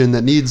contention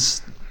that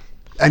needs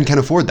and can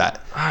afford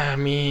that? I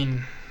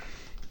mean,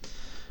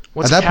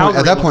 At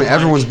that point,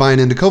 everyone's buying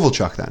into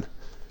Kovalchuk. Then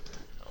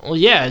Well,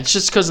 yeah, it's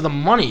just because of the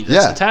money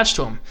that's Yeah. attached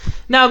to him.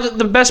 Now,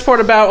 the best part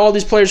about all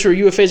these players who are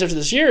UFAs after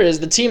this year is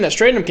the team that's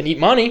trading them can eat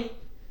money,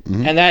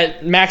 and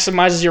that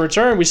maximizes your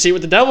return. We see it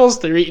with the Devils;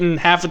 they're eating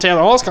half of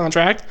Taylor Hall's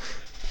contract.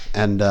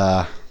 and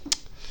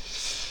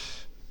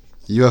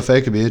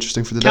UFA could be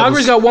interesting for the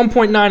Calgary's Devils. got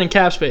 1.9 in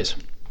cap space.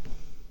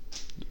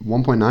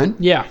 1.9,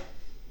 Yeah.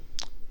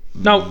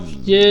 No,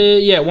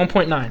 yeah,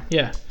 1.9.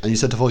 Yeah, and you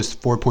said Toffoli's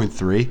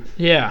 4.3.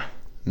 yeah.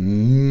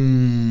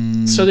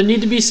 Mm. So there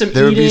need to be some.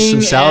 There would be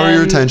eating some salary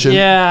and- retention.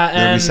 Yeah, There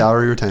would and be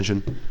salary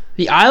retention.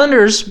 the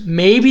Islanders,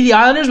 maybe the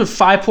Islanders with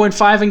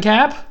 5.5 in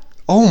cap.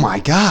 Oh my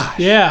gosh.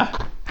 Yeah,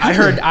 I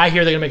hear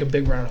they're gonna make a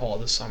big run at Hall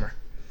this summer.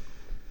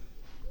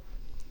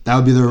 That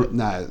would be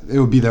it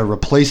would be their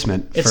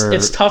replacement for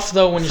It's tough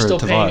though when you're for still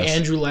paying Tavares.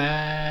 Andrew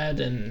Ladd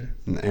and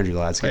Andrew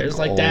Ladd's getting players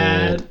like old.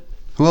 that.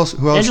 Who else?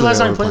 Andrew are Ladd's they not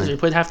playing. overplaying? He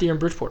played half the year in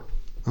Bridgeport.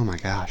 Oh my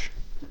gosh.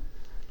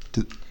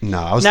 No,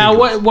 I was Now,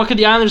 thinking what could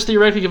the Islanders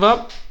theoretically give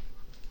up?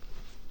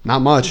 Not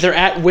much. They're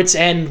at wit's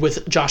end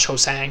with Josh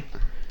Hosang.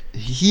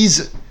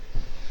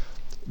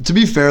 To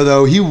be fair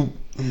though,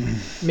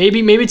 Maybe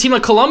a team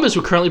like Columbus,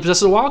 who currently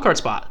possesses a wild card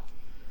spot.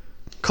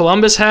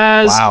 Columbus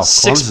has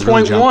Columbus has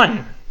really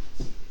 6.1.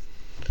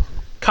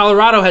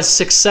 Colorado has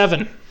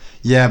 6.7.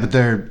 yeah, but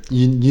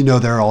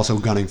they're also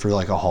gunning for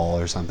like a Hall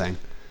or something.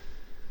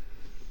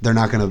 They're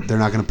not gonna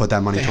put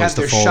that money They towards had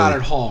the their Foley. shot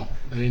at Hall.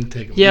 They didn't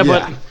take him. Yeah,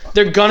 Yeah. but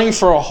they're gunning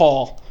for a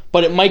haul.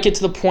 But it might get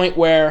to the point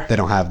where They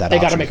don't have that. they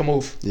got to option. make a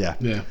move Yeah.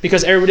 Yeah.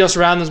 because everybody else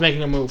around them is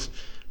making a move,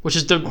 which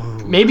is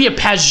maybe a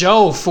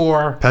Pajot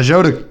for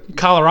Peugeot to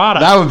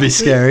Colorado. that would be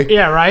scary.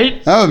 Yeah,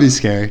 right. That would be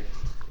scary.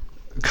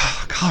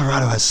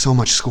 Colorado has so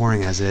much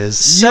scoring as is.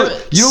 Seven-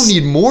 You don't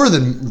need more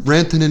than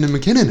Rantanen and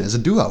McKinnon as a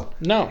duo.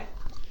 No,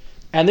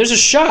 and there's a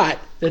shot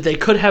that they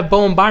could have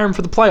Bowen Byram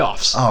for the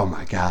playoffs. Oh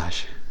my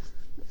gosh.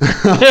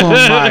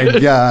 Oh my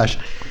gosh.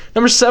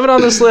 Number 7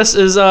 on this list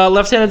is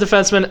left-handed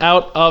defenseman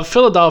out of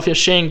Philadelphia,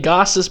 Shane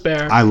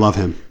Gostisbehere. I love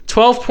him.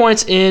 12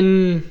 points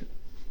in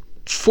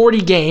 40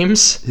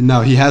 games.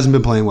 No, he hasn't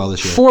been playing well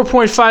this year.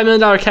 $4.5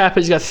 million cap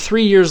hit. He's got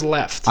 3 years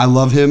left. I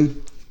love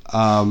him.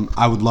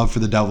 I would love for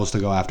the Devils to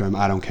go after him.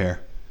 I don't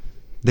care.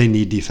 They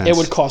need defense. It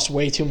would cost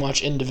way too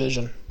much in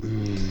division.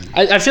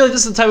 I feel like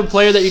this is the type of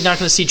player that you're not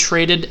going to see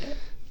traded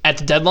at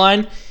the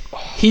deadline.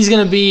 He's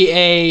going to be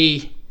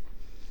a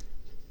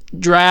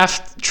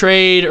draft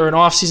trade or an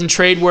offseason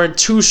trade where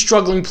 2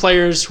 struggling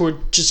players who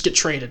just get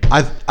traded.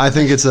 I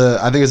think it's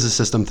a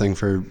system thing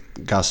for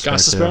Gostisbehere.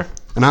 Gostisbehere?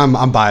 And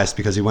I'm biased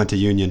because he went to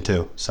Union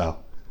too. So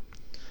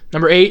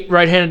Number 8,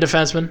 right-handed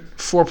defenseman,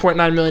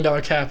 $4.9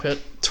 million cap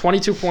hit,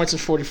 22 points in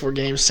 44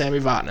 games,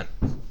 Sammy Vatanen.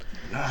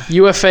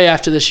 UFA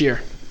after this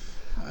year.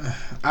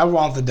 I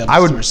want the Devils I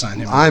would. to resign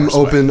him. I'm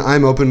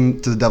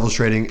open to the Devils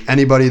trading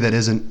anybody that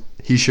isn't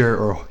Heischer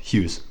or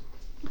Hughes.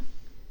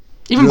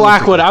 Even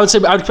Blackwood, I would say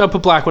I'd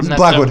put Blackwood in that.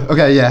 Blackwood. too.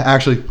 Okay, yeah,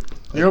 actually,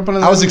 You're open to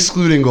them, I was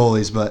excluding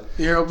goalies, but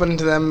You're open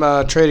to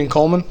them trading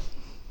Coleman?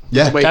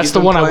 yeah, Wait, That's he's the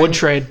been one I playing? would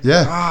trade.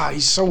 yeah, Ah,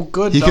 he's so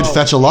good. he could though.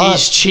 fetch a lot.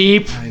 He's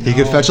cheap. He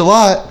could fetch a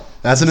lot.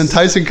 That's an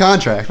enticing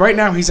contract. Right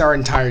now, he's our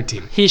entire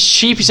team. He's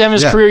cheap. He's having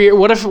his Yeah. career year.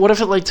 What if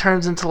it like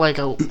turns into like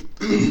a?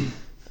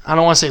 I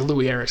don't want to say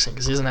Louis Erickson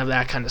because he doesn't have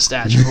that kind of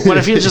stature. But what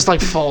if he just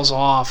like falls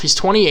off? He's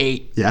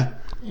 28. Yeah,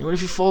 What if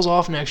he falls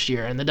off next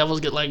year and the Devils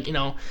get like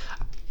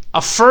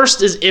a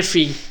first is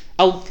iffy.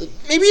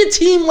 Maybe a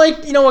team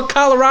like a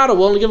Colorado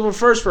will only give him a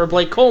first for a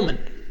Blake Coleman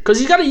because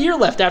he's got a year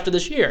left after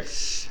this year.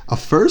 a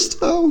first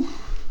though.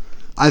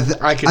 I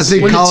could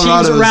think When the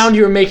Colorado teams around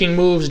you are making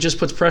moves, it just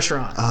puts pressure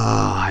on.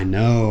 I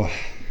know.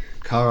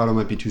 Colorado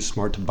might be too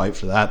smart to bite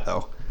for that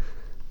though.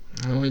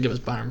 I don't want to give us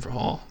Byron for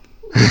Hall.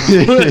 We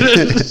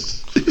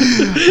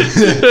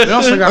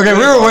also got Okay, we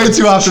were way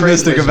too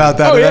optimistic about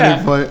that Oh, at yeah.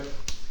 any point.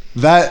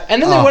 That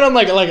And then they went on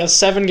like a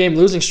 7-game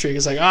losing streak.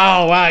 It's like,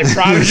 oh wow, you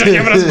probably should have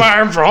given us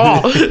Byron for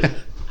Hall.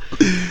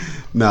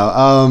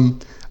 No,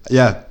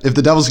 yeah. If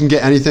the Devils can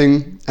get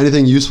anything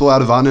useful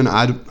out of Vatanen,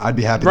 I'd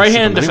be happy.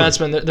 Right-handed to ship him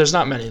anyway. defenseman, there's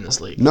not many in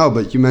this league. No,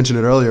 but you mentioned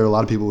it earlier. A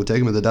lot of people would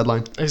take him at the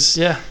deadline.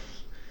 Yeah.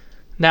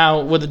 Now,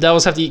 would the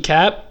Devils have to eat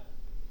cap?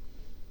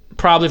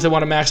 Probably if they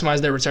want to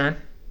maximize their return.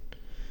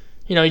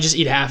 You just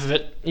eat half of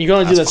it. You can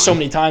only do that That's so fine.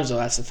 many times, though.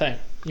 That's the thing.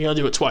 You can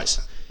only do it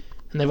twice.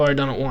 And they've already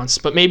done it once.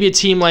 But maybe a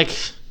team like...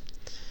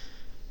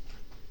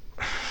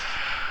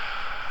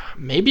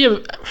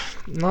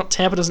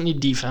 Tampa doesn't need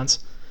defense.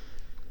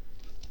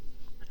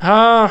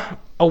 A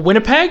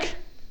Winnipeg?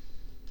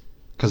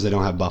 Because they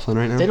don't have Bufflin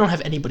right now. They don't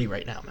have anybody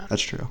right now, man.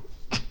 That's true.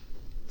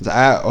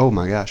 Oh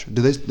my gosh.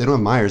 Do they? They don't have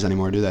Myers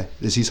anymore, do they?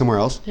 Is he somewhere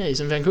else? Yeah, he's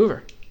in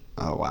Vancouver.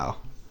 Oh wow.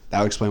 That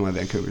would explain why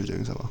Vancouver's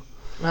doing so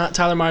well.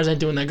 Tyler Myers ain't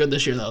doing that good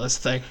this year, though. That's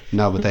the thing.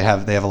 No, but they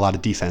have a lot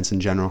of defense in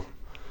general.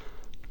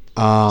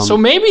 So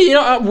maybe,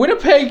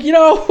 Winnipeg, They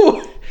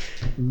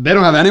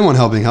don't have anyone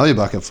helping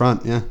Hellebuyck up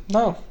front. Yeah.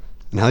 no.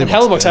 And And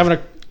Hellebuck's having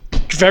a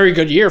very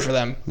good year for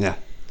them. Yeah.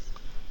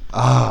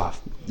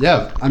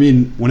 Yeah. I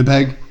mean,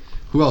 Winnipeg.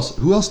 Who else?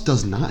 Who else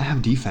does not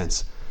have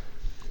defense?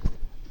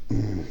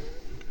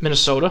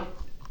 Minnesota.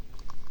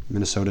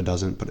 Minnesota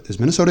doesn't. But is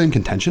Minnesota in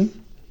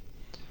contention?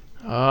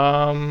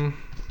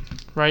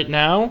 Right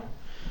now,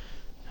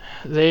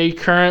 they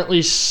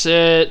currently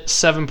sit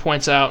 7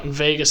 points out, and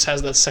Vegas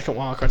has that second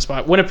wildcard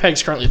spot.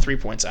 Winnipeg's currently 3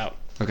 points out.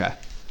 Okay.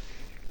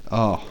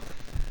 Oh,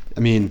 I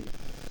mean,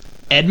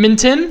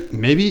 Edmonton?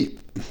 maybe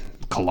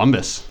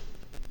Columbus.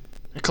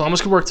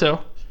 Columbus could work too.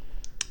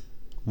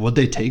 Would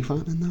they take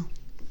Vatanen though?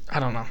 I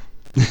don't know.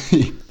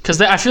 Because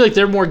I feel like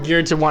they're more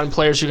geared to wanting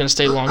players who are going to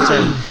stay long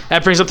term.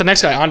 That brings up the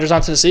next guy, Andres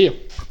Antanasiou,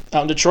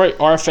 out in Detroit.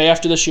 RFA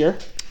after this year.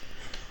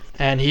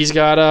 And he's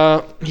got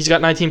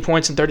 19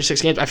 points in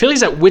 36 games. I feel like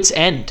he's at wit's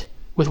end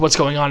with what's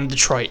going on in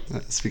Detroit.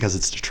 It's because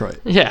it's Detroit.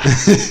 Yeah.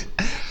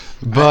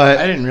 But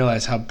I didn't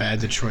realize how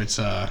bad Detroit's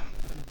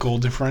goal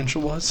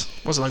differential was.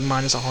 Was it like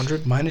minus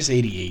 100? Minus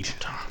 88.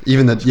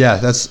 even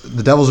that's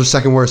the Devils are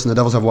second worst, and the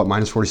Devils have what,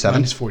 minus 47?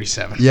 Minus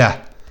 47.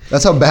 Yeah,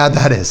 that's how bad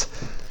that is.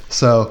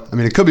 So I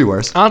mean, it could be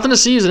worse.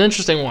 Antanasiou is an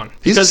interesting one.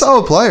 He's a because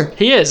solid player.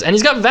 He is, and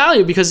he's got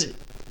value because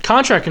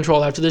contract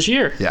control after this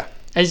year. Yeah.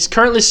 And he's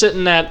currently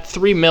sitting at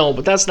 $3 million,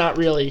 but that's not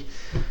really.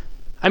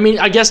 I mean,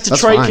 I guess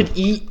Detroit fine. could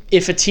eat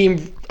if a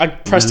team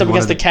pressed Really up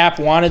against the cap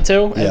wanted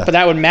to, Yeah. but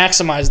that would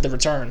maximize the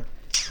return.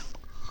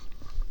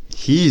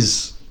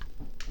 He's.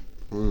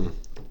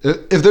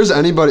 If there's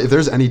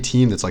any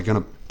team that's like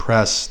gonna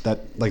press that,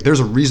 like there's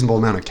a reasonable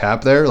amount of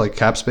cap there, like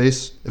cap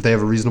space. If they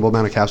have a reasonable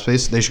amount of cap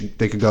space,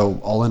 they could go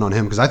all in on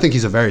him because I think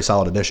he's a very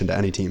solid addition to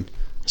any team.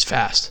 He's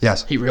fast.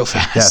 Yes. He's real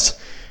fast. Yes.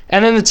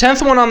 And then the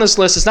 10th one on this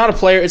list is not a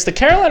player. It's the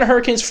Carolina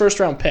Hurricanes first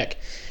round pick.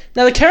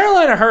 Now, the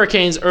Carolina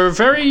Hurricanes are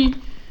They're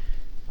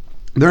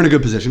in a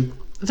good position.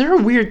 they're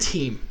a weird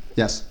team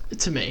Yes.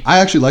 to me. I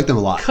actually like them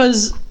a lot.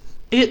 Because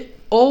it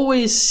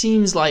always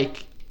seems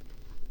like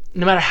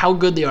no matter how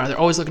good they are, they're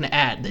always looking to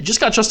add. They just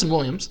got Justin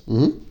Williams,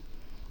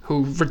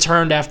 who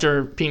returned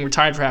after being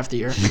retired for half the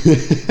year.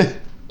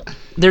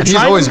 He's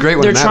always great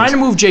when They're it matters. trying to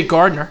move Jake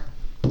Gardner.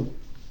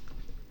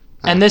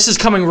 And this is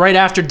coming right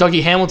after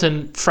Dougie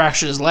Hamilton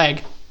fractured his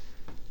leg.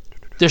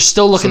 They're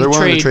still looking they're to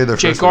willing to trade trade their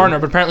Jake first round. Gardner,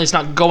 but apparently it's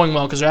not going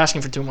well because they're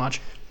asking for too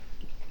much.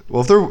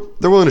 Well, if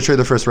they're willing to trade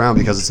their first round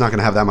because it's not going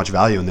to have that much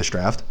value in this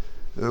draft,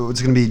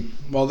 it's going to be.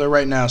 Well, they're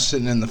right now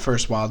sitting in the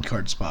first wild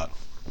card spot.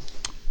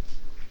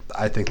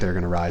 I think they're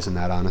going to rise in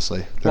that.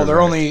 Honestly. They're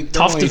only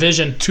Tough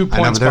division. 2 I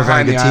know, points but they're a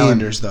very behind the good team.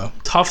 Islanders, though.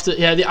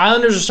 The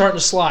Islanders are starting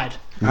to slide.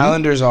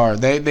 Islanders are.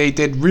 They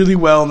did really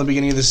well in the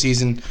beginning of the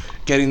season,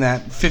 getting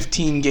that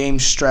 15-game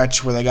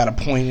stretch where they got a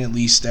point at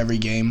least every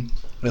game,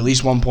 at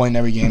least 1 point in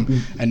every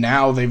game, and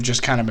now they've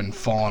just kind of been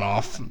falling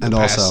off. And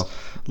also,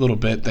 little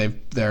bit,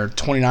 they're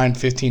 29,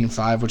 15, and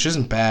 5, which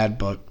isn't bad,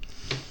 but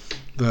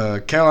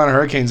the Carolina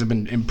Hurricanes have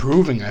been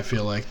improving. I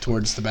feel like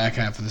towards the back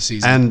half of the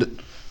season,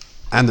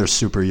 and they're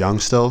super young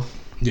still.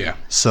 yeah,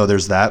 So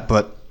there's that,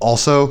 but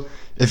also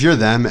if you're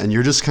them and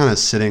you're just kind of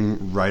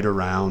sitting right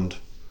around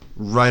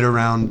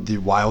the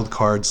wild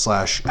card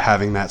 /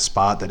 having that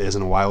spot that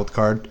isn't a wild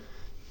card,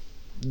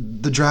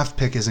 the draft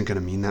pick isn't going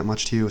to mean that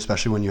much to you,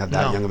 especially when you have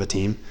that No. young of a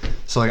team.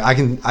 So like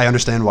I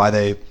understand why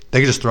they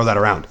could just throw that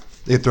around.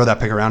 They could throw that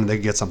pick around and they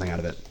could get something out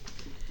of it.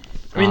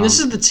 I mean, this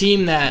is the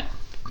team that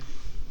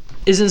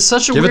is in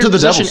such a Give it weird to the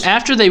position Devils.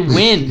 after they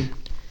win.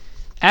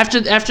 after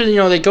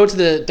they go to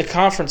the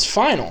conference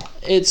final.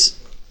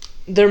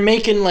 They're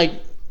making like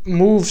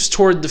moves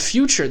toward the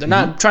future. They're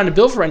not trying to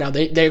build for right now.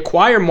 They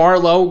acquire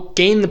Marlowe,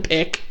 gain the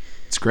pick,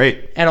 It's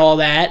great. and all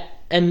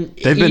that, and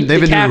They've been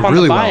the cap doing on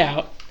really the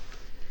well. buyout.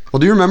 Well,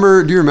 do you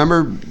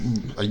remember?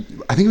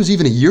 I think it was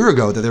even a year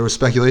ago that there was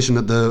speculation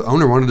that the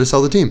owner wanted to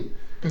sell the team.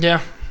 Yeah,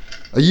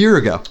 A year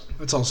ago.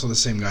 that's also the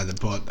same guy that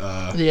bought the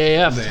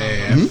AAF. the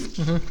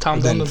AAF.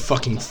 Tom Then Dundon.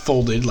 fucking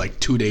folded like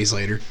 2 days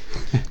later.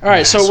 All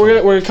right, so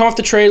we're gonna come off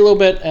the trade a little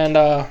bit, and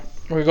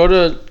we're gonna go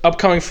to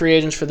upcoming free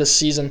agents for this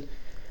season,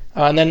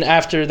 and then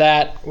after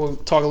that we'll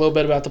talk a little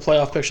bit about the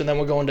playoff picture, and then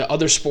we'll go into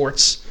other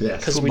sports Yes.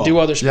 because we Football. do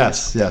other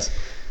sports. Yes.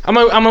 I'm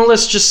gonna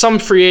list just some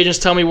free agents.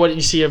 Tell me what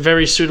you see a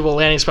very suitable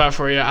landing spot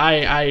for you.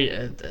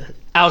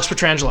 Alex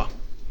Pietrangelo,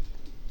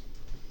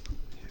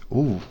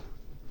 Ooh.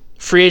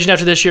 free agent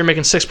after this year,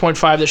 making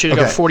 6.5 this year. He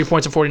got Okay. 40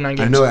 points in 49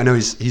 games. I know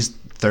he's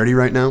 30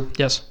 right now.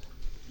 Yes.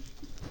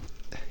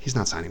 He's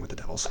not signing with the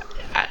Devils.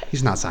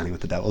 He's not signing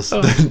with the Devils.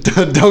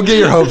 Don't get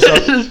your hopes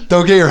up.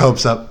 Don't get your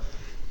hopes up.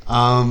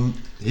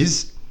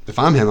 If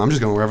I'm him, I'm just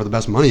going wherever the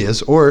best money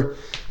is. Or,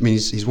 I mean,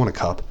 he's won a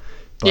cup.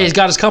 But Yeah, he's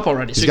got his cup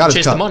already, so he's he got can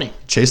his chase cup. the money.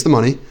 Chase the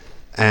money.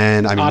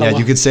 And, I mean, Ottawa. yeah,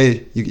 you could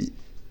say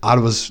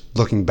Ottawa's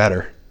looking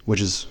better,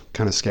 which is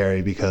kind of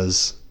scary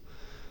because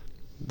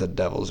the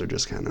Devils are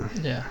just kind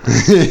of... Yeah.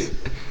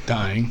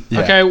 Dying.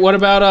 Yeah. Okay, what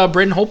about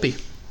Braden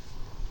Holtby?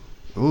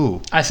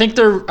 Ooh. I think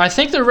they're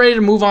ready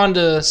to move on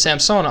to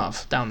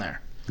Samsonov down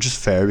there. Which is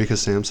fair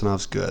because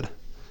Samsonov's good.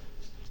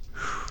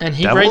 And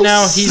he Devils? right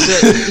now he's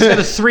got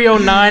a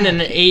 309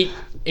 and an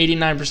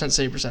 89%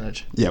 save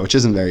percentage. Yeah, which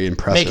isn't very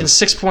impressive. Making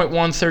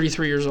 6.1,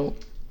 33 years old.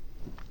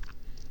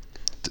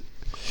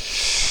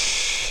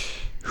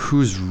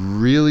 Who's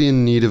really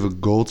in need of a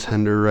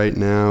goaltender right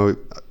now?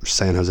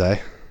 San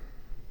Jose.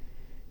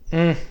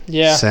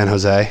 Yeah. San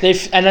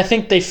Jose. And I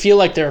think they feel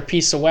like they're a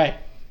piece away,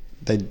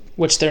 They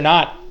which they're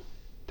not.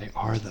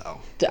 are though.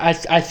 I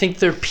think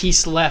they're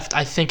piece left.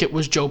 I think it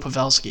was Joe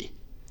Pavelski.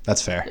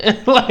 That's fair.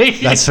 Like,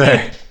 That's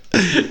fair.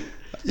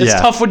 It's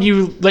tough when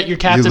you let your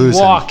captain lose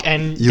walk,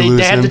 him. and You they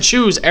lose had him. to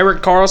choose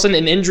Eric Carlson,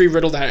 an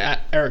injury-riddled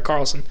Eric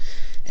Carlson,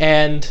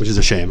 and Which is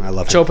a shame. I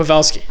love him. Joe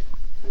Pavelski,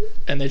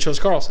 and they chose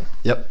Carlson.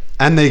 Yep.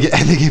 And they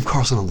gave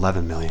Carlson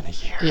 $11 million a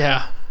year,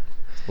 Yeah.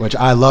 which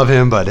I love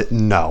him, but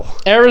no.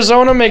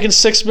 Arizona making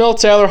 $6 million.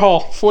 Taylor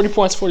Hall, 40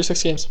 points,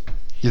 46 games.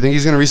 You think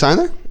he's going to resign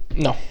there?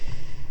 No.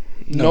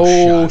 No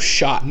No shot.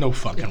 shot. No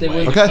fucking They way.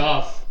 win Okay. the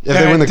cup. If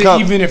they win the cup.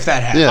 Even if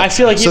that happens. Yeah. I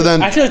feel like So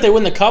then- if they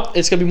win the cup,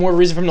 it's gonna be more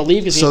reason for him to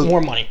leave because he So- has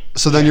more money.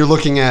 So then you're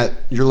looking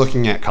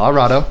at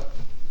Colorado,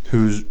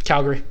 who's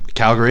Calgary,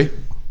 Calgary,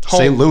 Home.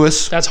 St.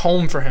 Louis. that's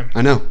home for him.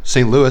 I know,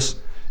 St. Louis.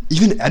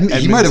 Even he might have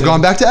Edmonton.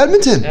 gone back to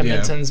Edmonton.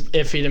 Edmonton's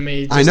iffy to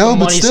me. Just I know, the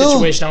but money still.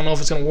 situation. I don't know if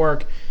it's gonna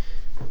work.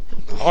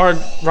 Or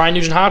Ryan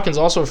Nugent Hopkins,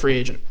 also a free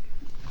agent.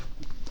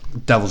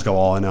 Devils go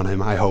all in on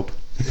him, I hope.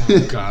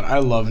 Oh, God, I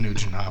love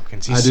Nugent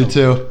Hopkins. I do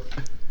too.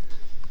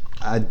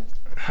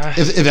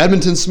 If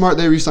Edmonton's smart,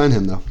 they re-sign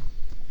him though.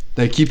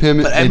 They keep him.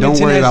 But they Edmonton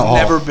don't worry has about Hall.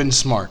 never been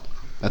smart.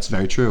 That's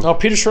very true. No,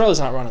 Peter Chiarelli's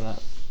not running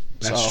that.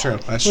 That's So- true.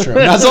 That's true.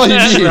 That's all you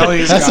need. Chiarelli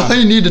is That's gone. all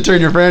you need to turn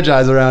your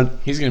franchise around.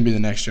 He's going to be the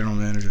next general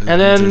manager. of the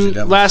And New Jersey then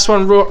Devils. last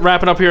one,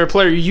 wrapping up here, a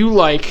player you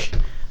like,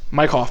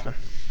 Mike Hoffman.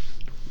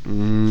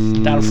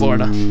 Down in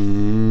Florida.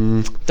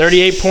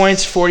 38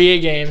 points, 48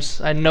 games.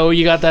 I know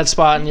you got that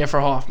spot in you for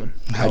Hoffman.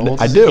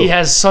 I do. He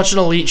has such an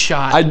elite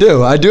shot. I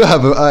do. I do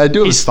have a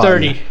He's spot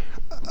 30. here.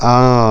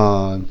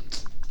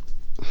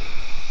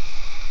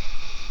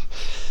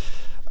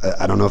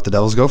 I don't know if the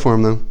Devils go for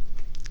him though.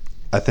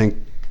 I think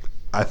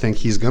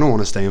he's gonna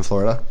want to stay in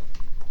Florida.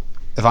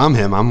 If I'm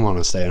him, I'm want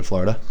to stay in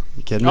Florida.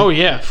 You kidding me? Oh,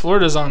 yeah.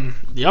 Florida's on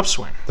the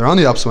upswing. They're on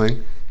the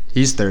upswing.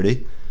 He's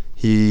 30.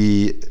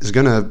 He is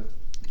gonna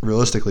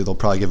realistically they'll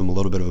probably give him a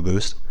little bit of a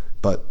boost,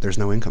 but there's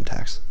no income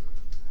tax.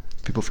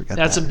 People forget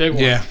That's a that. big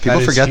one. Yeah, People that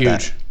is forget huge.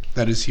 that.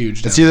 That is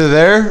huge. It's either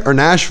there or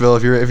Nashville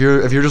if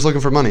you're just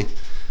looking for money.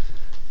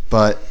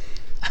 But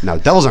no,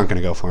 Devils aren't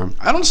going to go for him.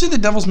 I don't see the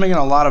Devils making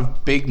a lot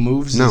of big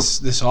moves No.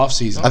 this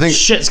offseason. I think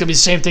Shit, it's going to be the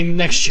same thing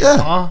next year, Yeah.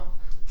 huh?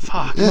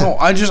 Fuck. Yeah. No,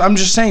 I'm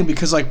just saying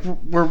because like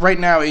we're right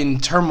now in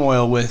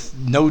turmoil with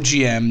no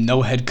GM,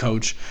 no head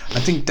coach. I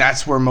think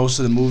that's where most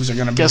of the moves are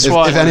going to be. Guess if,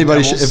 what? if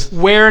anybody Devils. if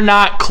We're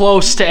not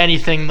close to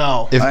anything,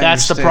 though. If- I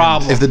That's the understand.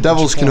 problem. if the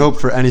Devils can point?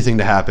 hope for anything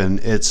to happen,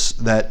 it's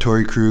that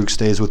Torrey Krug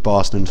stays with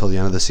Boston until the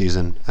end of the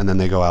season, and then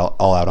they go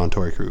all out on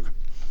Torrey Krug.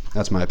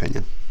 That's my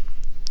opinion.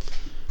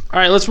 All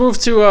right, let's move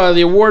to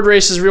the award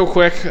races real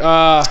quick.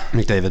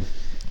 McDavid.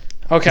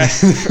 Okay.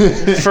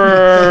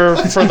 for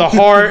the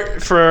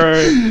Hart,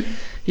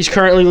 he's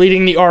currently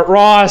leading the Art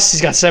Ross. He's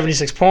got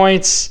 76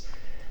 points.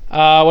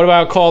 What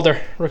about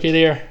Calder, Rookie of the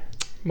Year?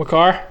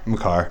 Makar?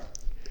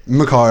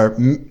 Makar.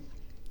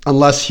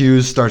 Unless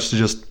Hughes starts to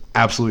just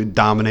absolutely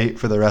dominate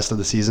for the rest of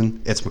the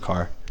season, it's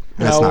Makar.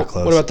 And it's not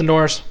close. What about the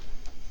Norris?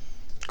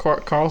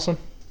 Carlson?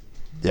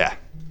 Yeah.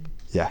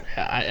 Yeah,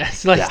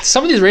 it's like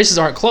some of these races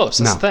aren't close.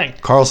 That's No. the thing.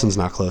 Carlson's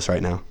not close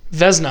right now.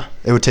 Vesna.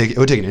 It would take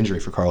an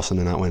injury for Carlson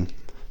to not win.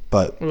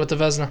 But What about the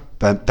Vesna?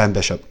 Ben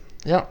Bishop.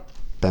 Yeah.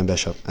 Ben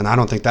Bishop. And I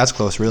don't think that's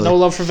close, really. No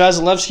love for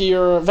Vasilevsky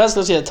or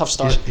Vasilevsky had a tough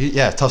start.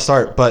 Yeah, tough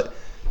start. But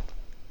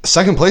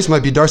second place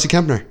might be Darcy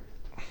Kempner.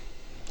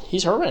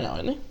 He's hurt right now,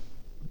 isn't he?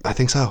 I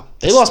think so.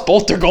 They lost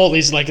both their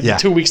goalies in Yeah.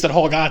 the 2 weeks that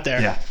Hall got there.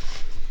 Yeah.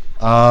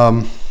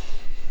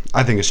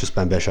 I think it's just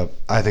Ben Bishop.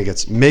 I think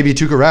it's maybe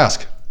Tuukka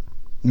Rask.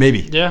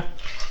 Maybe. Yeah.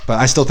 But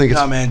I still think it's...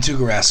 Nah, man, Tuukka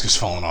Rask is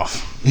falling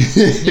off.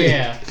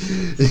 Yeah.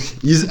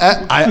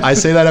 I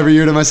say that every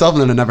year to myself,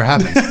 and then it never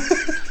happens.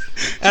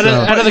 Out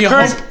of the You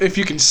current, hope if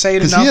you can say it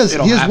Because enough, he has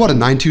it'll what, a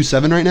happen.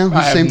 9.27 right now?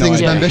 I have Same no thing as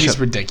idea. Ben Bishop. He's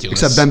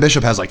ridiculous. Except Ben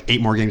Bishop has like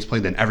 8 more games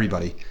played than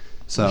everybody.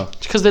 So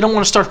because they don't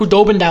want to start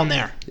Hudobin down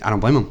there. I don't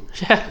blame him.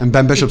 Yeah. And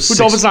Ben Bishop's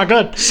Hudobin's not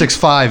good.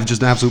 6'5",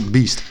 just an absolute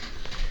beast.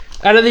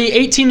 Out of the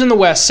 8 teams in the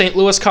West, St.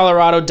 Louis,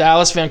 Colorado,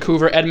 Dallas,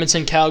 Vancouver,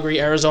 Edmonton, Calgary,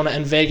 Arizona,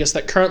 and Vegas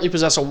that currently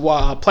possess a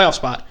playoff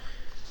spot,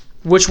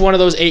 which one of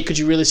those 8 could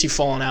you really see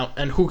falling out,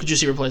 and who could you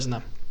see replacing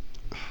them?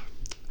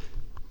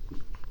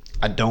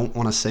 I don't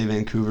want to say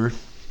Vancouver,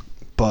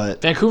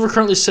 but Vancouver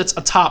currently sits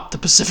atop the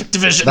Pacific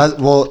Division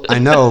I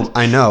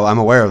know, I'm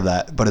aware of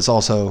that, but it's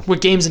also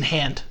with games in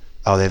hand.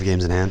 they have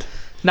games in hand.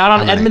 Not on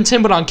many?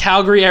 Edmonton, but on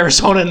Calgary,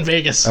 Arizona, and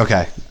Vegas.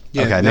 Okay,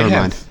 Yeah, okay, they never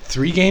have mind.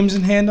 3 games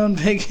in hand on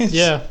Vegas.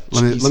 Yeah.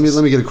 Let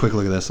me get a quick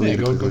look at this. Let me Yeah,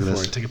 get a go quick look at for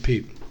this. it. Take a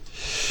peep.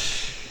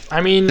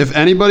 I mean, If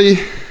anybody's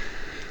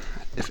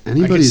I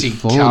can see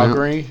falling out,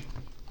 Calgary.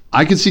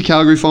 I could see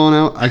Calgary falling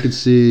out. I could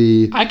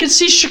see. I could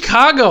see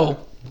Chicago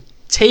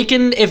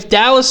taking if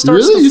Dallas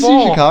starts Really? to You see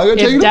fall. Chicago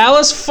taking If them?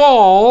 Dallas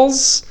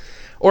falls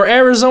or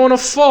Arizona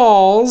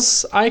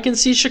falls, I can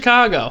see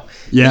Chicago.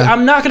 Yeah.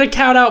 I'm not going to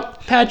count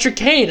out Patrick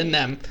Kane and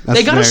them. That's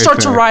They got to very start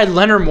to fair. ride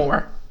Leonard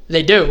more.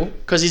 They do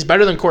because he's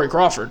better than Corey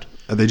Crawford.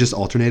 Are they just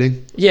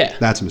alternating? Yeah.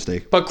 That's a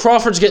mistake. But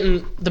Crawford's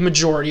getting the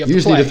majority of You the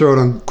just play. need to throw it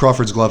on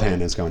Crawford's glove hand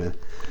and it's going in.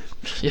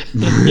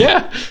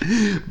 Yeah.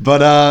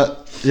 But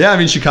I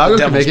mean Chicago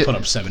can Devils make it. put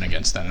up 7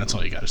 against them. That's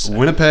all you got to say.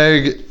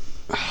 Winnipeg.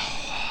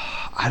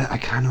 I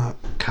kind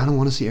of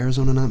want to see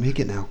Arizona not make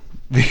it now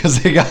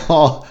because they got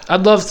all.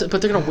 I'd love to,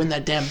 but they're going to win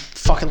that damn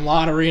fucking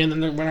lottery and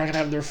then we're not going to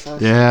have their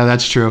first. Yeah,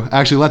 that's true.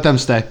 Actually, let them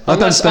stay. Let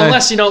them stay.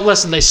 Unless,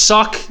 listen, they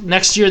suck.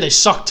 Next year, they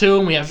suck too,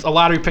 and we have a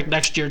lottery pick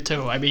next year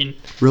too. I mean,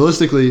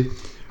 Realistically,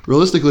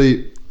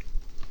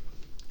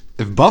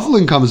 if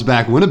Bufflin comes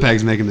back,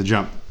 Winnipeg's making the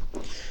jump.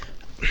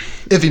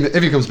 If he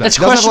comes back, it's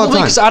He doesn't have a lot questionable of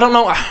time. because I don't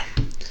know.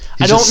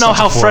 I don't just know such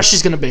a how force. fresh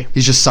he's going to be.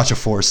 He's just such a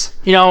force.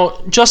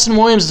 Justin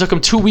Williams, it took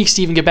him 2 weeks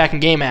to even get back in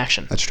game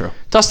action. That's true.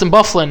 Dustin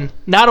Bufflin,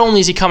 not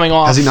only is he coming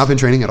off. Has he not been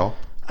training at all?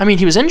 I mean,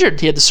 he was injured.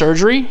 He had the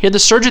surgery. The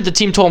surgery the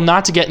team told him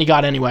not to get, and he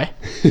got anyway.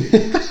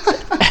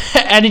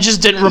 And he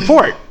just didn't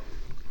report.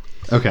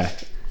 Okay.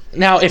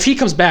 Now, if he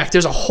comes back,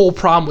 there's a whole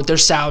problem with their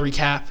salary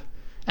cap,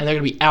 and they're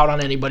going to be out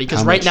on anybody because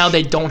How right much? now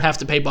they don't have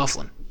to pay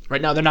Bufflin.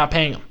 Right now they're not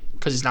paying him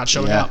because he's not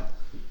showing Yeah. up.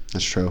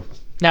 That's true.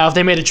 Now, if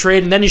they made a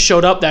trade and then he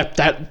showed up,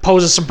 that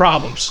poses some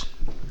problems.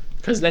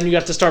 because then you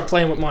got to start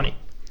playing with money.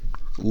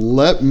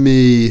 Let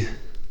me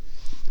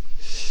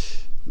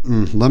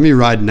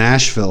ride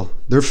Nashville.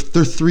 They're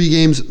 3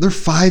 games. They're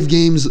 5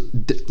 games,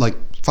 like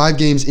 5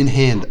 games in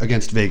hand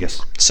against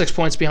Vegas. 6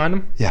 points behind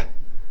them. Yeah.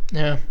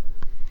 Yeah,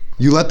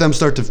 You let them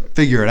start to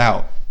figure it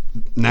out.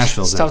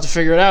 Nashville's it's tough to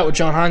figure it out with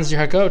John Hines, your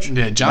head coach.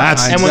 Yeah, John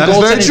That's Hines. And when that is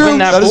very goaltending's true. been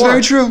that That is poor.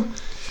 very true.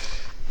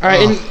 All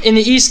right, in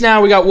the East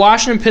now, we got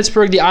Washington,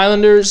 Pittsburgh, the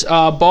Islanders,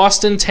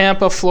 Boston,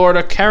 Tampa,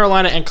 Florida,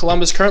 Carolina, and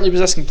Columbus currently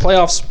possessing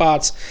playoff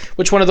spots.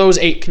 Which one of those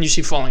 8 can you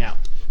see falling out?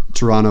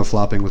 Toronto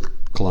flopping with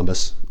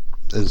Columbus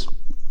is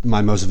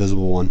my most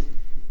visible one.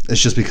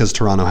 It's just because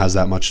Toronto has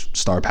that much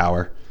star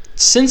power.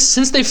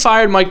 Since they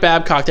fired Mike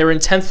Babcock, they were in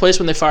 10th place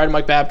when they fired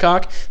Mike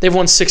Babcock. They've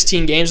won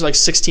 16 games, like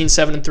 16,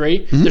 7, and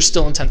 3. They're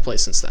still in 10th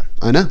place since then.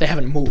 I know. They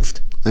haven't moved.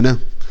 I know.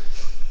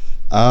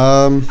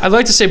 I'd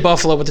like to say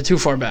Buffalo, but they're too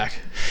far back.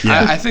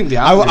 Yeah. I think the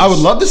I Islanders. would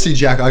love to see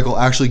Jack Eichel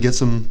actually get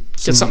some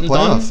something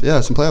playoff. done?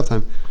 Yeah, some playoff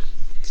time.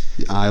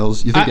 The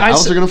Isles. You think the I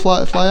Isles say- are going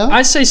to fly out?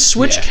 I say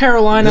switch Yeah.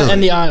 Carolina Really?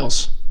 and the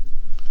Isles.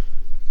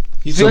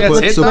 You think that's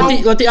it? so though?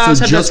 Let the Isles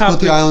so have their just top put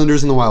the 3.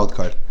 Islanders in the wild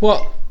card.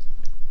 Well,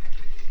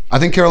 I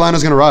think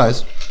Carolina's going to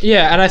rise.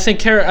 yeah, and I think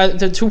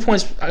the 2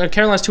 points.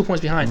 Carolina's 2 points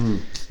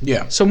behind.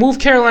 Yeah. So move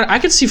Carolina. I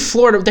could see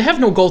Florida. They have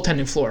no goaltending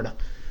in Florida.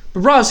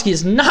 Bobrovsky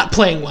is not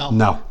playing well.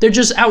 No. They're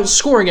just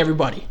outscoring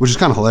everybody. Which is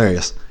kind of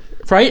hilarious.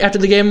 Right? After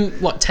the game,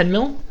 what, 10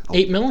 mil?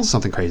 8 mil?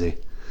 Something crazy.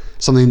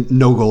 Something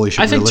no goalie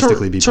should I think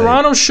realistically be paid.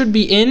 Toronto should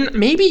be in.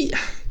 Maybe.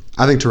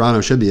 I think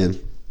Toronto should be in.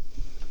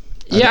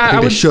 Yeah, I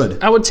think would. they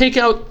should. I would take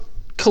out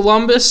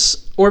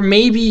Columbus, or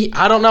maybe,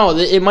 I don't know.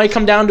 It might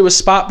come down to a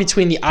spot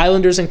between the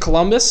Islanders and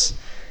Columbus.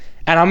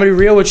 And I'm going to be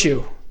real with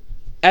you.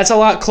 That's a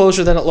lot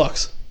closer than it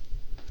looks.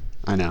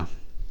 I know.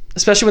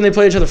 Especially when they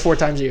play each other 4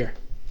 times a year.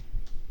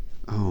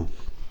 Oh.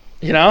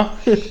 You know?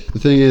 The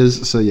thing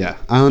is, so yeah,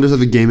 Islanders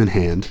have a game in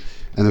hand,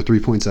 and they're 3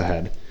 points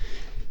ahead.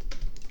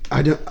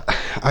 I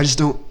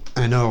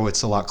know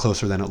it's a lot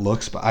closer than it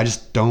looks, but I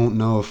just don't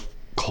know if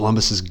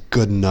Columbus is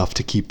good enough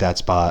to keep that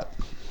spot.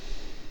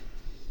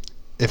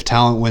 If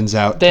talent wins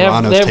out, They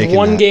Toronto's have taking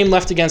one that. game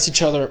left against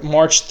each other,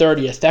 March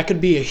 30th. That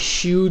could be a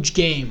huge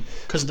game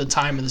because of the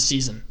time of the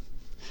season.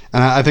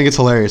 And I think it's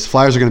hilarious.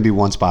 Flyers are going to be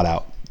 1 spot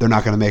out. They're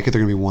not going to make it.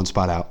 They're going to be 1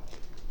 spot out.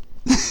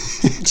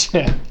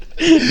 Yeah.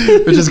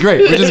 Which is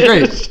great.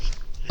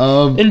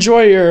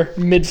 Enjoy your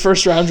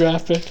mid-first round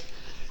draft pick.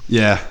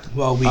 Yeah.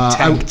 Well, we I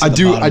tanked to the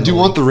do. bottom I of do the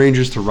want league. the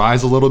Rangers to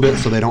rise a little bit,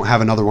 so they don't have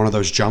another one of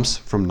those jumps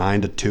from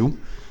 9 to 2.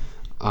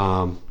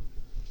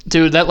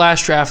 Dude, that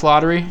last draft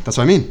lottery, That's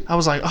what I mean. I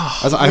was like, oh,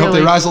 I hope they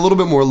really? rise a little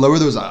bit more, lower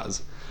those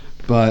odds.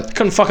 But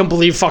Couldn't fucking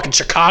believe fucking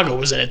Chicago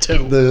was in it,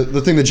 too.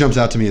 the thing that jumps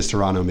out to me is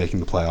Toronto making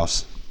the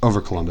playoffs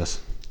over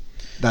Columbus.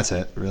 That's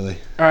it, really.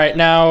 All right,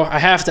 now I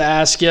have to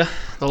ask you,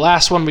 the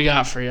last one we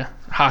got for you,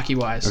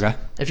 hockey-wise. Okay.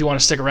 If you want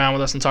to stick around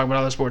with us and talk about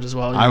other sports as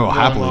well. I will you're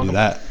happily welcome. do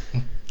that.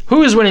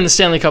 Who is winning the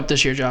Stanley Cup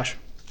this year, Josh?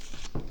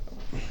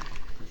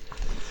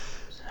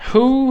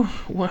 Who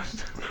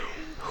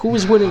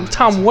is winning?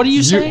 Tom, what are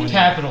you saying?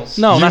 Capitals.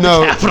 No, not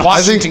the Capitals.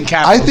 Washington I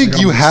Capitals are think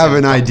gonna you win the have Stanley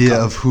an Cup idea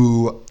Cup. of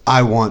who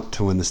I want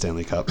to win the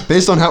Stanley Cup.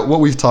 Based on what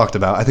we've talked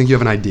about, I think you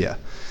have an idea.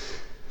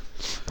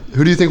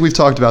 Who do you think we've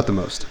talked about the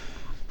most?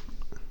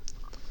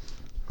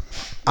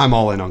 I'm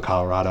all in on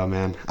Colorado,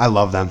 man. I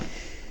love them.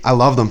 I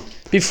love them.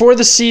 Before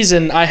the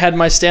season, I had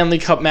my Stanley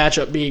Cup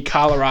matchup be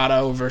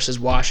Colorado versus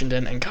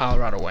Washington, and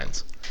Colorado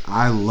wins.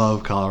 I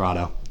love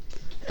Colorado.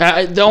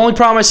 The only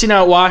problem I see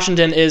now at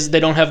Washington is they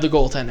don't have the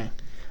goaltending.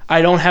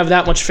 I don't have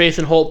that much faith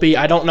in Holtby.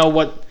 I don't know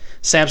what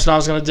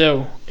Samsonov's going to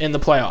do in the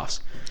playoffs.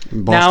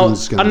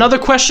 Boston's Now, gonna, another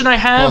question I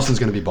have. Boston's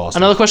going to be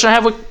Boston. Another question I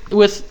have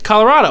with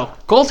Colorado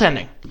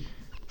goaltending.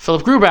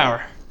 Philip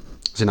Grubauer.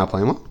 Is he not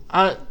playing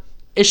well?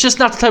 It's just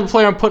not the type of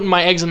player I'm putting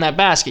my eggs in that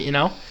basket, you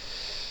know?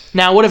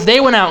 Now, what if they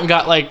went out and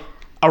got, like,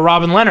 a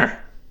Robin Leonard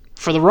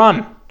for the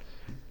run?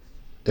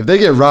 If they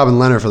get Robin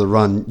Leonard for the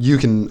run,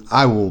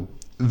 I will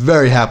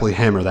very happily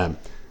hammer them.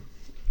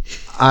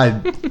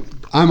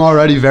 I'm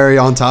already very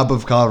on top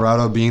of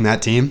Colorado being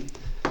that team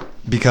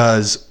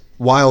because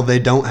while they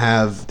don't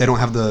have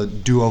the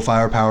duo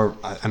firepower,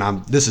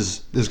 and this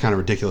is kind of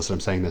ridiculous that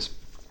I'm saying this,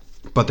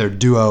 but their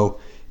duo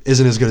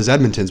isn't as good as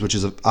Edmonton's, which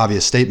is an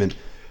obvious statement.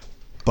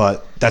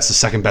 But that's the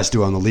second best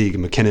duo in the league,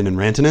 McKinnon and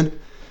Rantanen.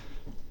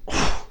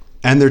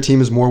 And their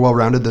team is more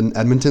well-rounded than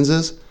Edmonton's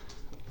is.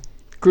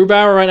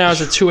 Grubauer right now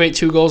has a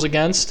 2.82 goals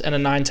against and a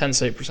 9.10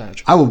 save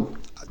percentage.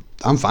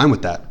 I'm fine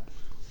with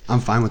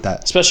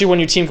that. Especially when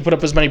your team can put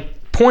up as many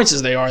points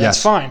as they are. That's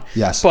Yes. fine.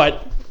 Yes.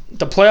 But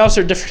the playoffs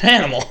are a different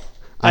animal.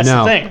 That's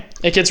know. the thing.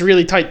 It gets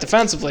really tight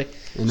defensively.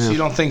 I know. So you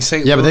don't think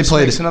St. Yeah, but they Louis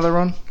played- makes another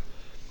run?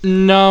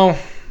 No.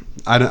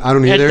 I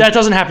don't either. That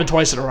doesn't happen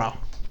twice in a row.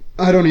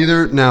 I don't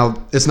either. Now,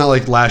 it's not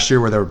like last year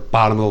where they're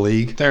bottom of the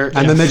league. They're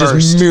and then they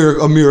first. just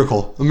a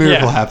miracle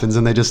Yeah. happens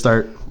and they just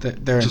start.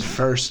 They're in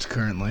first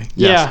currently.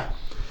 Yes. Yeah.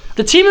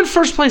 The team in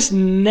first place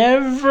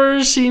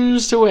never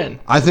seems to win.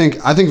 I think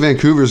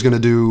Vancouver's going to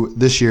do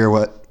this year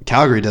what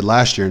Calgary did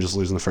last year and just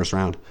lose in the first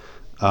round.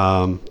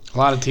 A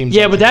lot of teams.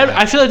 Yeah, don't but do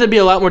I feel like that'd be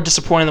a lot more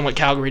disappointing than what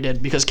Calgary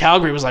did because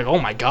Calgary was like, oh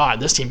my God,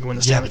 this team can win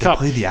the Yeah, Stanley but they Cup.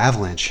 played the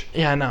Avalanche.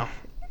 Yeah, I know.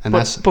 And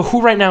that's But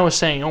who right now is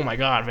saying, oh my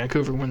God,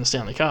 Vancouver can win the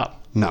Stanley Cup?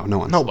 no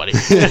one. Nobody.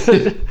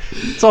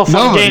 It's all fun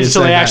and Nobody games is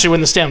until they saying that. actually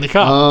win the Stanley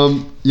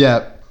Cup.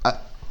 Yeah,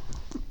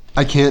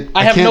 I can't.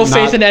 I have can't no not-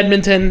 faith in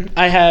Edmonton.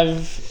 I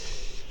have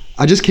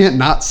I just can't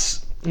not.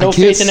 no I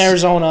can't faith in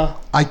Arizona.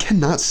 I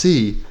cannot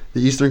see the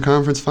Eastern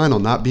Conference Final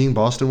not being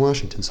Boston,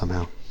 Washington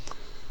somehow.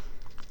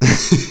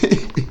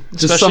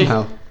 Just Especially-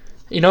 somehow.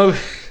 You know,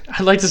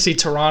 I'd like to see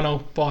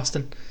Toronto,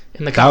 Boston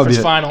in the That would be conference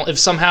it. final. If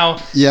somehow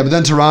Yeah, but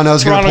then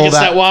Toronto's going to Toronto pull gets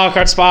that wild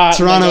card spot.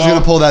 Toronto's going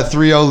going to pull that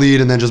 3-0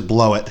 lead and then just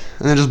blow it.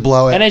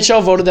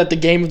 NHL voted that the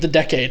game of the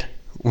decade.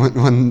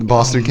 When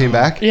Boston came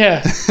back.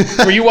 Yeah.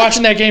 Were you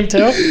watching that game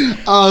too?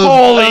 Oh,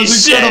 Holy that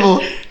was shit.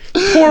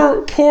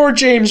 incredible. Poor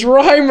James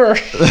Reimer.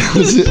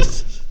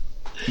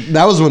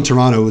 That was when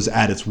Toronto was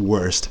at its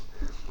worst.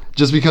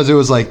 Just because it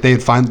was like they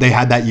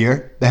had that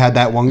year. They had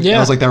that one. Yeah. It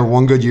was like their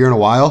one good year in a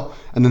while,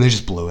 and then they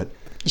just blew it.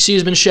 You see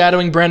who's been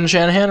shadowing Brendan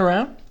Shanahan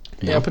around?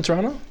 Yeah, up in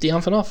Toronto?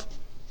 Dion Phaneuf.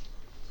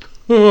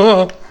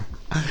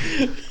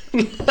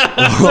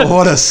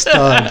 What a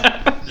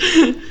stud.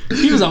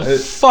 He was a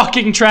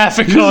fucking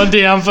traffic on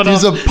Dion Phaneuf.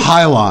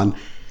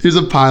 He's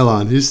a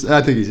pylon.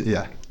 I think he's,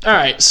 yeah. All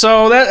right,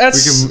 so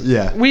that's We can-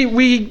 yeah.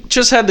 We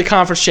just had the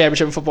conference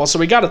championship in football, so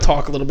we got to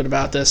talk a little bit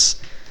about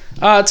this.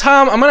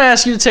 Tom, I'm going to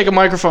ask you to take a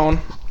microphone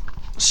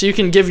so you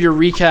can give your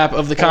recap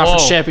of the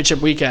conference Whoa.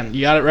 championship weekend.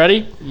 You got it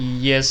ready?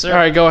 Yes, sir. All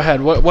right, go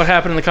ahead. What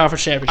happened in the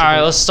conference championship? All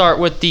right, let's start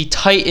with the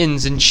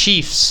Titans and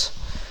Chiefs.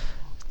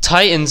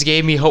 Titans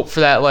gave me hope for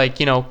that,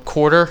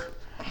 quarter,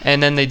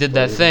 and then they did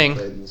that thing.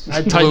 I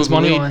had Titans blew the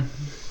money lead. line.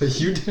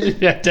 You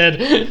did. Yeah,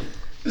 dead.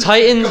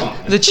 Titans,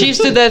 the Chiefs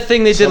did that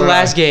thing they did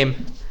last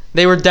game.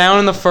 They were down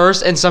in the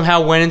first and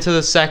somehow went into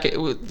the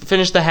second,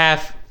 finished the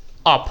half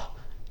up,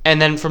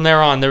 and then from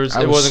there on it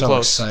wasn't so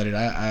close. excited.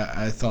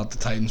 I thought the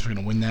Titans were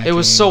going to win that. It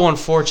was game. so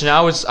unfortunate. I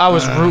was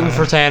rooting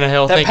for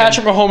Tannehill. That thinking,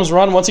 Patrick Mahomes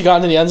run, once he got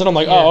into the end zone, I'm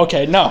like, oh,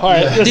 okay, no. All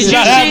right, this is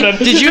not happening.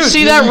 Did you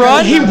see that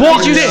run? He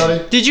walked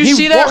in. Did you He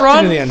see that walked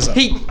run? into the end zone.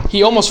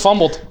 He almost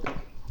fumbled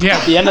Yeah.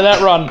 at the end of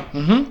that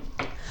run.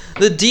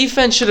 The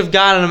defense should have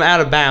gotten him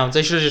out of bounds.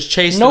 They should have just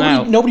chased him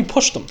out. Nobody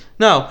pushed him.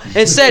 No.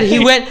 Instead, he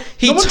No one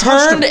touched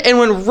turned him. and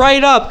went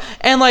right up,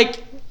 and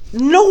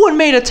no one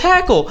made a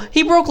tackle.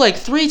 He broke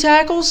 3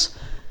 tackles.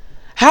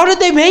 How did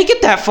they make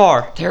it that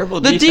far? Terrible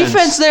The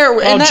defense there. Oh,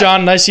 and that-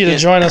 John, nice of you to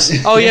join us.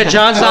 Oh yeah,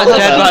 John's not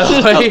dead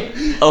by the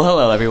way. Oh,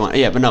 hello, everyone.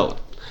 Yeah, but no.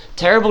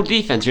 Terrible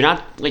defense. You're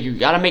not, you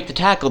got to make the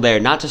tackle there,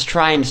 not just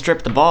try and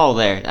strip the ball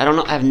there. I don't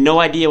know. I have no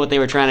idea what they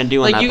were trying to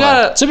do on that You play.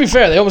 gotta. To be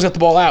fair, they almost got the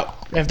ball out.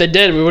 If they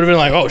did, we would have been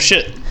like, oh,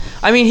 shit.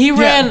 I mean, he Yeah,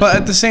 ran. but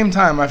at the same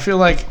time, I feel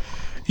like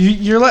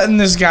you're letting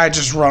this guy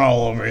just run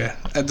all over you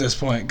at this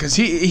point because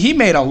he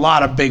made a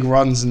lot of big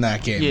runs in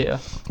that game. Yeah.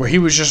 Where he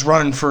was just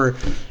running for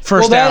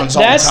first downs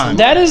all the time.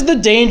 That is the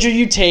danger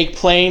you take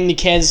playing the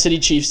Kansas City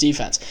Chiefs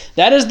defense.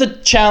 That is the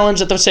challenge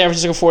that the San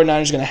Francisco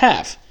 49ers are going to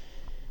have.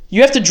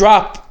 You have to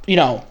drop,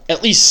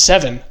 at least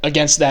 7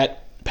 against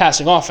that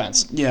passing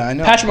offense. Yeah, I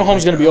know. Patrick Mahomes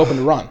is going to be open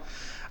to run.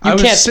 You I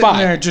was can't sitting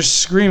spy. there just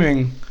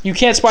screaming, You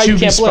can't spy. You QB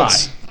can't spy.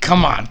 blitz.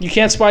 Come on. You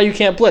can't spy. You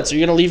can't blitz. You're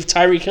going to leave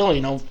Tyreek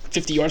Hill,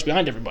 50 yards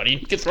behind everybody.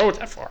 You can throw it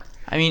that far.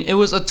 I mean, it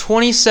was a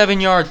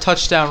 27-yard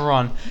touchdown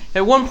run.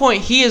 At one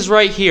point, he is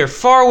right here,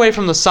 far away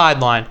from the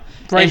sideline.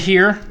 Right And-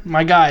 here,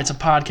 my guy, it's a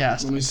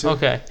podcast. Let me see.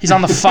 Okay. He's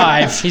on the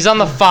 5. He's on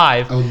the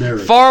 5. Oh,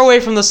 narrate. Far away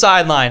from the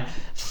sideline.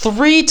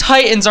 3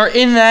 Titans are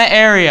in that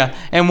area.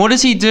 And what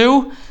does he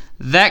do?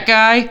 That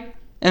guy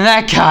and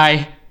that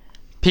guy,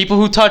 people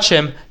who touch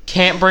him,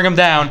 can't bring him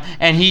down.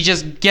 And he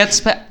just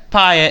gets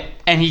by it,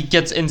 and he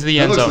gets into the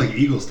That end looks zone. like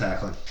Eagles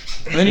tackling.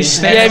 And then he Yeah,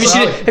 stands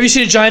up. have you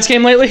seen a Giants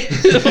game lately?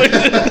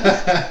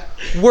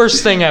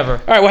 Worst thing ever.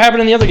 All right, what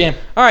happened in the other game?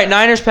 All right,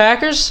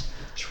 Niners-Packers.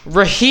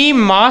 Raheem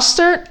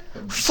Mostert,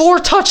 4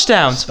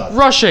 touchdowns, Stud.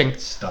 rushing.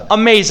 Stud.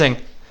 Amazing.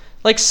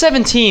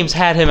 7 teams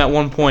had him at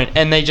one point,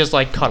 and they just,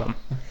 cut him.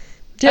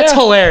 That's Yeah.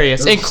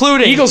 hilarious,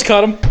 including Eagles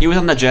cut him. He was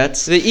on the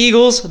Jets. the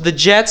Eagles, the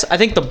Jets. I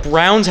think the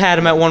Browns had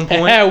him at one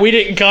point. Yeah, we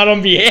didn't cut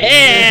him.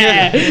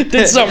 Yeah,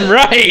 did something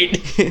right.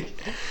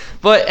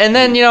 But, and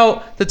then,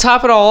 to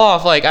top it all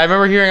off, I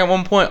remember hearing at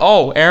one point,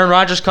 oh, Aaron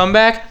Rodgers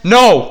comeback?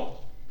 No!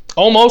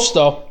 Almost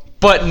though.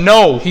 But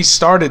no. He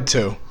started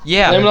to.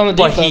 Yeah, Blame it on the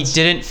but he defense.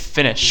 didn't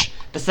finish.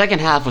 The second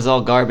half was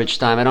all garbage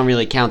time. I don't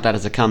really count that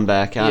as a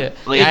comeback. Yeah. It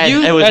was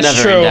That's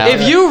never true. in doubt.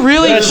 If you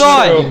really That's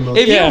thought, true.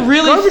 Yeah. you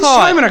really Garbage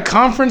thought, time in a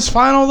conference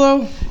final,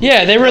 though?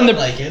 Yeah, they were in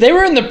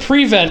the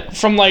prevent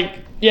from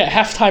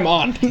halftime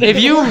on.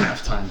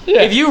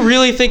 if you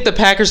really think the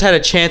Packers had a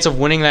chance of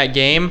winning that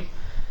game,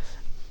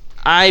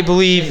 I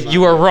believe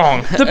you are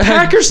wrong. The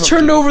Packers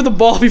turned over the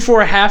ball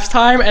before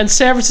halftime, and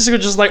San Francisco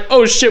just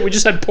oh shit, we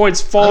just had points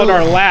fall in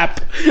our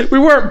lap. We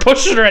weren't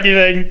pushing or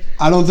anything.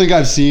 I don't think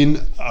I've seen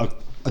a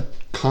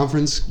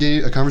conference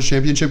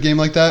championship game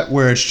like that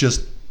where it's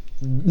just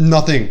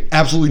nothing,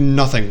 absolutely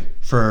nothing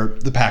for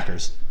the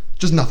Packers.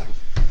 Just nothing.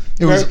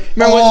 It was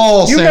Remember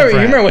all you San remember,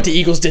 Fran. you remember what the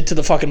Eagles did to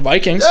the fucking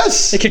Vikings?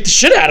 Yes. They kicked the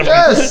shit out of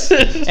Yes.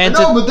 them. And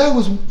no, to- but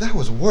that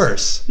was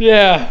worse.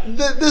 Yeah.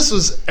 This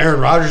was Aaron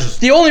Rodgers.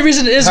 The only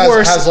reason it is Has-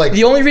 worse. has, like,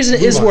 the only reason it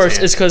glue is on his worse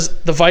hand. is because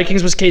the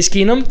Vikings was Case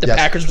Keenum, the Yes.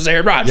 Packers was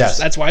Aaron Rodgers. Yes.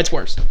 That's why it's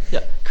worse. Yeah.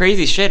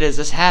 Crazy shit is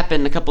this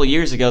happened a couple of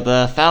years ago.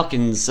 The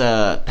Falcons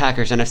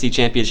Packers NFC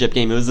Championship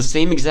game. It was the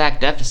same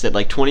exact deficit,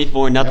 like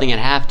 24-0 at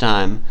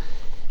halftime,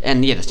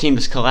 and yeah, the team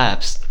just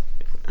collapsed.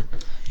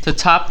 To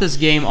top this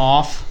game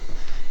off,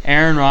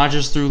 Aaron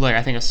Rodgers threw like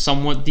I think a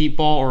somewhat deep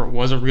ball, or it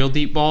was a real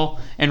deep ball,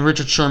 and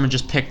Richard Sherman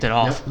just picked it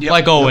off, Yep.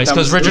 like always, That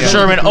because was- Richard yeah.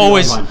 Sherman Yeah.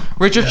 always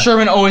Yeah.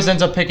 Sherman always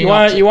ends up picking You up.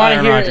 want to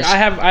Aaron hear? Rodgers. I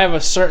have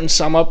a certain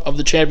sum up of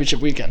the championship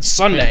weekend.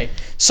 Sunday,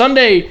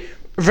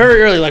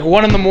 very early, like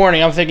 1 a.m.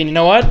 I'm thinking, you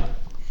know what?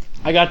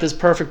 I got this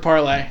perfect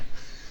parlay.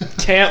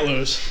 Can't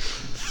lose.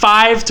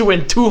 5 to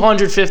win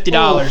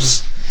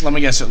 $250. Let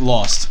me guess, it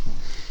lost.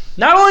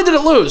 Not only did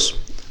it lose,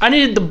 I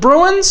needed the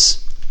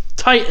Bruins,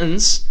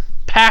 Titans,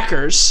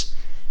 Packers,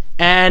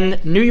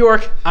 and New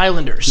York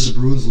Islanders. The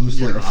Bruins lose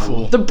to like a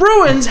fool. The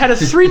Bruins had a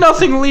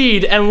 3-0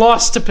 lead and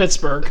lost to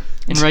Pittsburgh.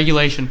 in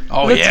regulation.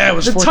 Oh The- yeah, it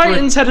was the 4-3.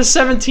 Titans had a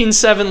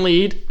 17-7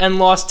 lead and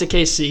lost to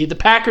KC. The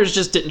Packers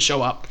just didn't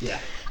show up. Yeah.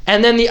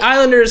 And then the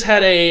Islanders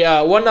had a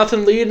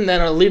 1-0 lead and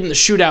then a lead in the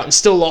shootout and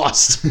still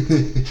lost.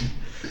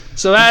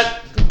 So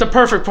the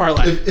perfect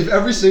parlay. If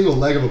every single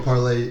leg of a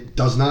parlay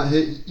does not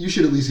hit, you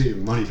should at least get your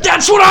money back.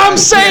 That's what I'm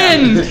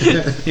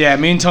saying. Yeah,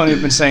 me and Tony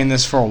have been saying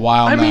this for a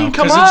while now. mean,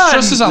 come 'Cause on. it's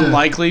just as Yeah.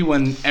 unlikely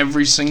when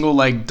every single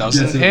leg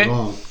doesn't Gets it hit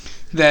wrong.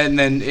 than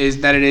it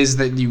is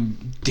that you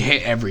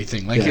hit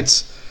everything. Like Yeah.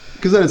 it's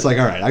Because then it's like,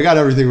 all right, I got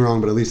everything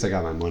wrong, but at least I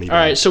got my money back. All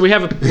right, so we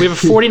have a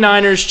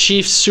 49ers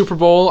Chiefs Super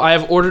Bowl. I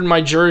have ordered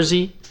my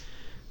jersey,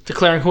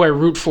 declaring who I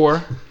root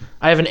for.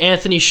 I have an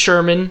Anthony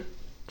Sherman,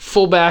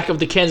 fullback of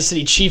the Kansas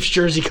City Chiefs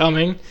jersey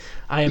coming.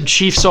 I am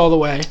Chiefs all the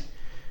way.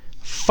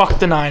 Fuck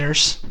the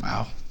Niners.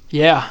 wow.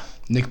 Yeah.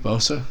 Nick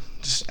Bosa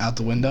just out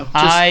the window.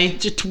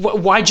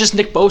 Why just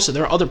Nick Bosa?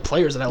 There are other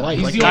players that I like.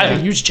 Like the Kyle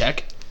only- Juszczyk,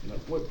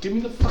 What, give me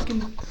the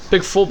fucking.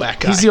 big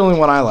fullback guy. He's the only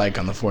one I like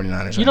on the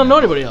 49ers. You don't know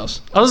anybody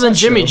else other than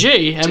Jimmy true.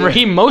 G and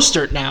Raheem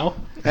Mostert now.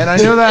 And I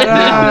know that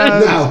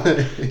Now,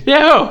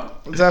 Yeah,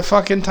 who? that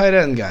fucking tight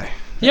end guy.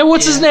 Yeah,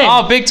 what's his name?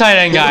 Oh, big tight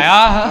end guy.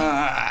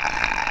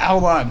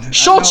 Hold on.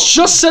 Schultz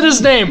just said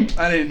his name.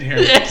 I didn't hear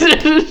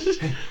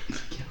it.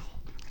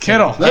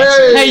 Kittle.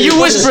 Hey,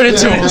 you whispered it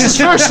to him. What's his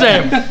first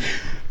name?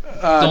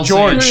 Don't say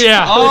George. it.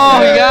 Yeah. Oh,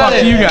 you got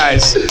Fuck it. you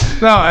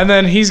guys. No, and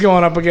then he's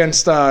going up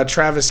against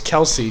Travis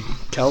Kelsey.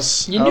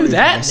 Kels. You however knew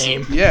that pronounce it.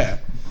 name. Yeah.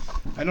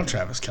 I know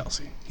Travis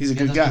Kelsey. He's a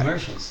good guy.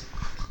 Commercials.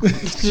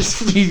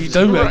 He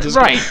does that just-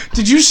 Right.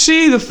 Did you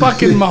see the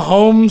fucking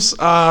Mahomes?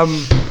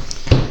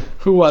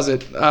 Who was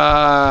it?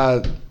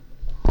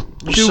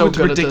 Dude so with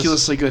good at this.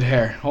 ridiculously good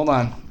hair. Hold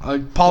on.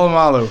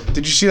 Palomalu.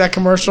 Did you see that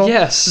commercial?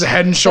 Yes. It's a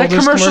Head and That Shoulders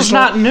commercial's commercial.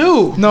 not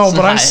new. No,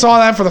 but I not. saw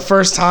that for the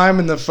first time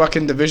in the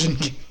fucking division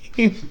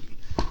game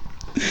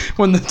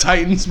when the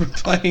Titans were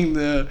playing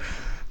the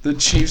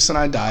Chiefs, and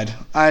I died.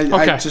 I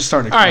just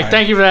started All crying. right,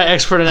 thank you for that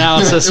expert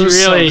analysis. It You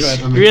was so really, good.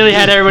 you really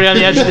had everybody on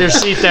the edge of their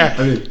seat there.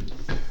 I mean,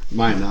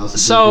 my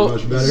analysis So-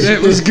 would be much better.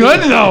 It was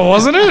good though,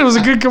 wasn't it? It was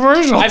a good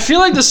commercial. I feel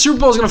like the Super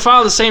Bowl is going to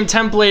follow the same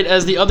template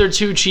as the other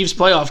two Chiefs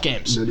playoff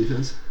games. No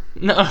defense.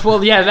 No,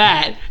 well, yeah,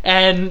 that,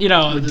 and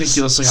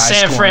Ridiculously high San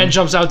scoring. Fran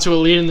jumps out to a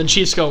lead, and the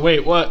Chiefs go,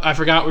 "Wait, what? I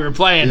forgot we were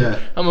playing. Yeah.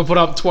 I'm gonna put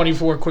up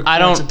 24 quick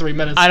points in 3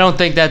 minutes." I don't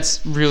think that's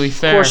really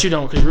fair. Of course you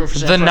don't, because you're rooting for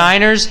San The Fran.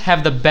 Niners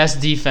have the best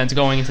defense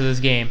going into this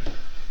game,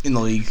 in the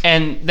league.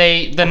 and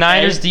the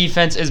Niners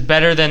defense is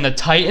better than the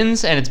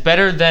Titans, and it's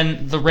better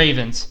than the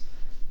Ravens.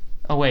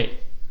 Oh wait,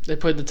 They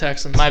played the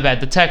Texans. my bad.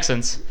 The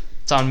Texans.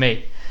 It's on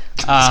me.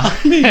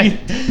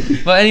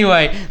 But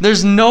anyway,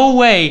 there's no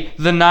way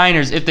the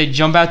Niners, if they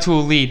jump out to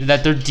a lead,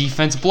 that their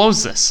defense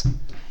blows this.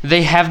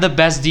 They have the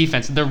best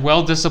defense. They're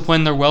well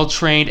disciplined, they're well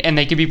trained, and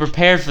they can be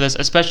prepared for this,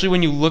 especially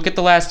when you look at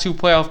the last two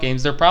playoff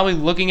games. They're probably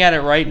looking at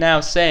it right now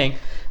saying,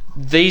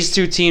 these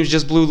two teams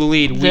just blew the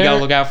lead. We got to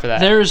look out for that.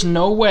 There's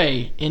no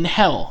way in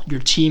hell your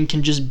team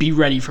can just be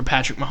ready for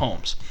Patrick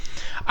Mahomes.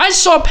 I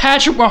saw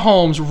Patrick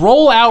Mahomes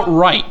roll out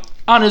right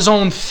on his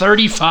own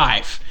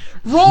 35.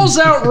 Rolls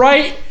out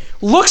right,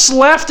 looks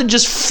left, and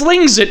just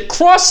flings it,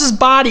 crosses his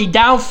body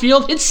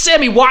downfield, hits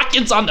Sammy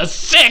Watkins on the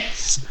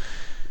 6.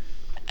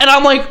 And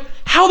I'm like,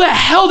 how the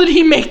hell did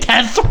he make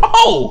that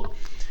throw?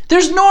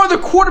 There's no other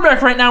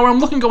quarterback right now where I'm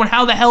looking going,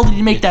 how the hell did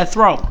he make that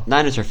throw?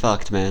 Niners are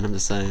fucked, man. I'm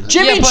just saying.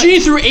 Jimmy Yeah, but- G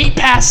threw 8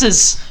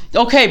 passes.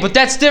 Okay, but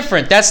that's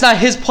different. That's not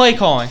his play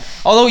calling.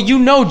 Although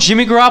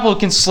Jimmy Garoppolo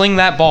can sling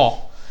that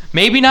ball.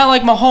 Maybe not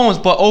like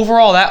Mahomes, but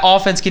overall that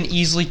offense can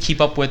easily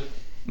keep up with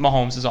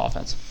Mahomes'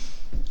 offense.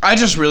 I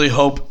just really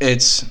hope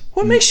it's.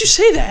 What makes you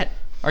say that?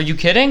 Are you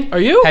kidding? Are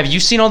you? Have you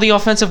seen all the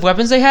offensive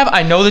weapons they have?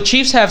 I know the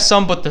Chiefs have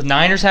some, but the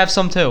Niners have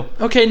some too.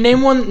 Okay,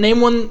 name one.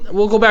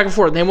 We'll go back and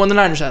forth. Name one the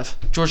Niners have.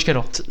 George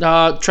Kittle,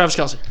 Travis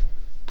Kelce.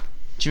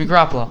 Jimmy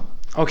Garoppolo,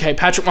 Okay,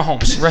 Patrick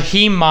Mahomes.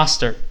 Raheem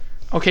Mostert,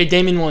 Okay,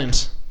 Damian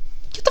Williams.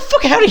 Get the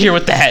fuck out of here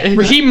with that.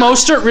 Raheem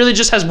Mostert really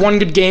just has one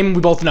good game.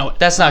 We both know it.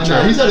 That's not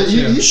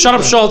true. Shut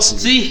up, Schultz.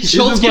 See, been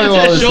Schultz playing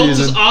well this is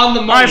season. on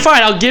the money. All right,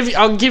 fine.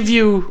 I'll give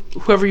you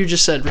whoever you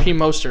just said, Raheem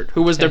Mostert,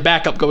 who was their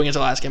backup going into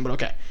the last game. But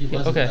okay,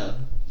 Okay.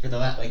 For the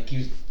like he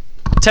was.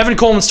 Tevin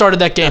Coleman started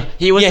that game.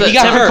 He was. Yeah, the, he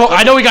got Tevin hurt. Cole-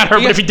 I know he got hurt,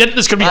 He but got- if he didn't,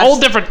 this could be a Last- whole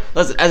different.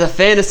 Listen, as a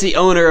fantasy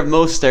owner of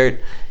Mostert,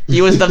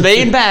 he was the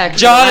main back. for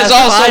the John is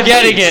last also 5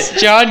 getting weeks. it.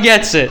 John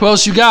gets it. Who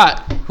else you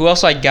got? Who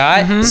else I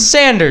got?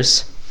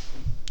 Sanders.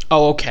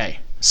 Oh, okay.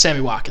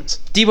 Sammy Watkins.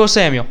 Debo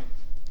Samuel.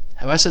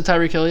 Have I said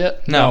Tyreek Hill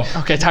yet? No.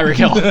 Okay, Tyreek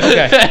Hill.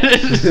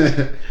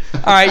 Okay.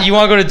 All right, you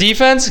want to go to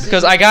defense?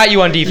 Because I got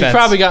you on You defense.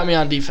 probably got me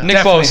on defense. Nick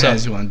Definitely Bosa.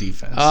 has you on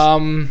defense.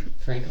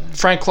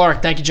 Frank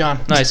Clark. Thank you, John.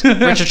 Nice.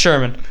 Richard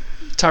Sherman.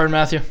 Tyrann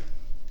Mathieu.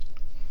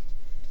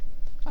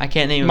 I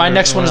can't name My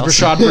next one is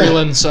Rashad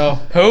Breeland. So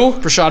Who?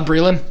 Rashad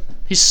Breeland.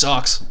 He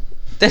sucks.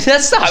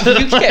 That's not.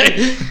 You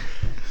can't.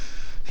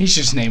 He's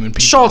just naming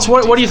people. Schultz,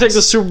 on what do you think the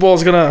defense. Super Bowl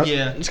is gonna?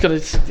 Yeah. It's gonna.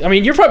 I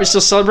mean, you're probably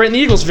still celebrating the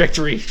Eagles'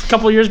 victory a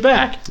couple of years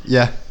back.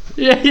 Yeah.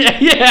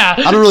 Yeah.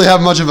 I don't really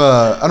have much of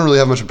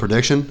a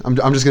prediction. I'm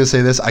just gonna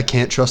say this: I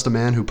can't trust a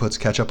man who puts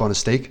ketchup on a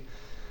steak.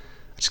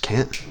 I just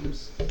can't.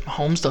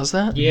 Holmes does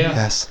that. Yeah.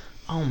 Yes.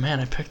 Oh man,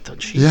 I picked the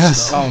Chiefs.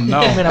 Yes. though. Oh no.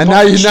 I mean, I And bought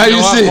now my you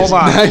Chiefs- see. Hold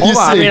on, Now you hold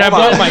on. I see. mean, I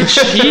bought my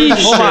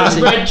Chiefs. Hold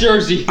on. Red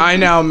jersey. I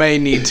now may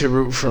need to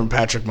root for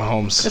Patrick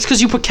Mahomes. That's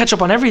because you put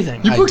ketchup on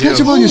everything. You I put do.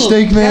 ketchup on your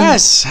steak, man.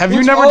 Yes. Have you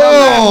What's- never done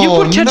that? Oh,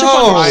 You put ketchup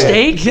on no. your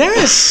steak?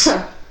 Yes.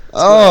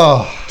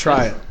 Oh,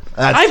 Try it.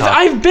 that's tough.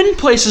 I've been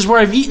places where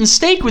I've eaten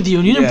steak with you,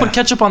 and you didn't Yeah. put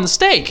ketchup on the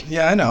steak.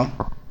 Yeah, I know.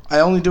 I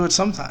only do it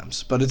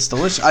sometimes, but it's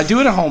delicious. I do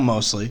it at home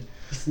mostly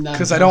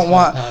because I don't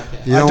want.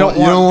 You I don't, don't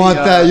you don't want want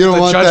the, that. You don't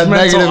the want that judgmental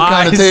negative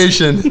eyes.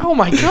 connotation. Oh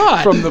my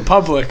god. From the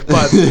public,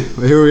 but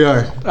Here we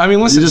are. I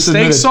mean, listen, just steak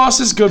admitted. sauce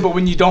is good, but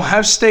when you don't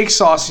have steak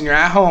sauce and you're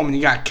at home and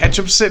you got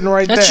ketchup sitting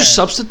right That's there, your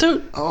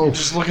substitute. Oh,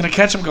 just looking at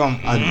ketchup going.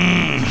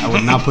 I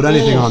would not put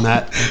anything on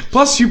that.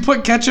 Plus, you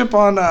put ketchup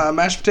on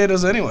mashed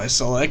potatoes anyway,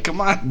 so like,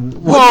 come on.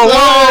 Whoa,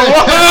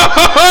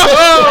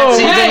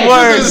 Even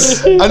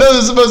worse. I know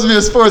this is supposed to be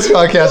a sports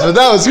podcast, but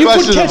that was You put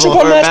questionable. ketchup on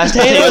We're mashed Mashed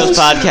Potatoes potatoes?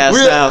 podcast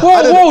We're- now.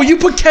 Whoa, you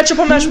put ketchup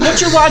on mashed.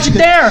 What's your logic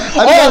there?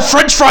 Oh,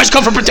 French fries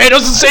come from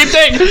potatoes. The same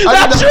thing.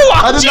 That's your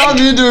I did not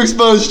logic. mean to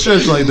expose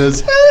Trish like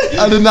this.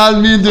 I did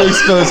not mean to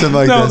expose him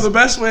like No, this. the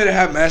best way to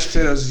have mashed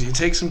potatoes is you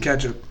take some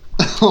ketchup,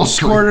 Oh,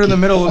 squirt it in the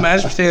middle of the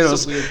mashed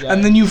potatoes, weird guy.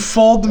 and then you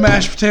fold the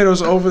mashed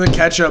potatoes over the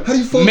ketchup. How do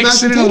you fold mix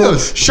mashed it in a little.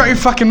 potatoes? Shut your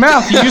fucking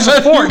mouth. You use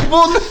a fork.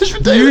 Full mashed You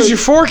potatoes. use your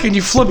fork and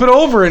you flip it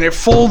over and it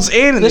folds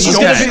in. And This then is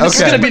you gonna don't be, this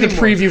is okay. gonna be the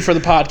preview for the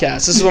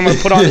podcast. This is what I'm gonna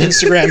put on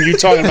Instagram. You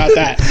talking about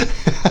that?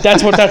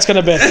 That's what that's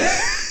gonna be.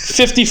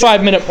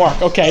 55-minute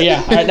mark. Okay,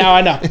 yeah. All right, now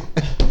I know.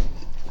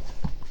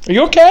 Are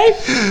you okay?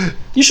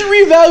 You should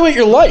reevaluate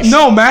your life.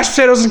 No, mashed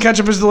potatoes and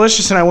ketchup is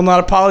delicious, and I will not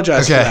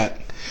apologize for Okay. that.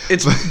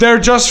 They're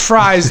just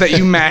fries that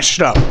you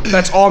mashed up.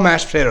 That's all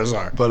mashed potatoes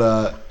are.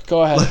 But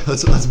Go ahead.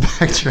 let's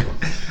backtrack.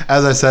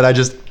 As I said,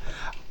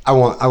 I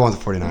want the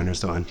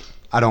 49ers to win.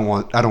 I don't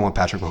want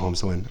Patrick Mahomes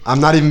to win. I'm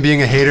not even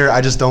being a hater.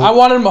 I just don't. I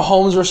wanted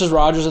Mahomes versus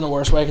Rodgers in the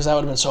worst way because that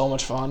would have been so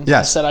much fun.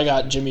 Yes. Instead, I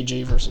got Jimmy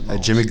G versus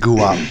Mahomes. Jimmy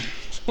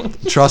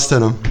Guwap. Trust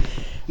in him.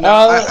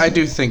 I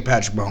do think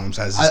Patrick Mahomes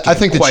has this I game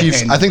think the quite Chiefs. I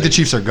think handily. the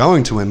Chiefs are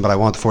going to win, but I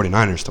want the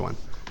 49ers to win.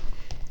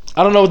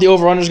 I don't know what the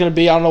over-under is going to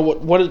be. I don't know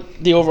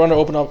what the over-under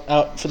open up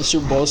out for the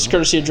Super Bowl. It's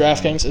courtesy of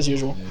DraftKings, as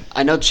usual.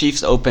 I know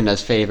Chiefs opened as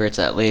favorites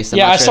at least. I'm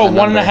Yeah, not I sure saw the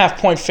number. 1.5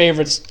 point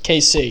favorites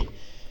KC.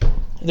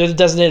 They're the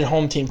designated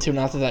home team, too.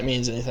 Not that that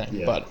means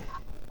anything. But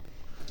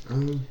I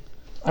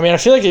mean, I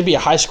feel like it'd be a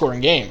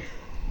high-scoring game.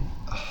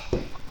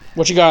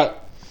 What you got?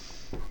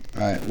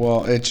 All right.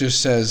 Well, it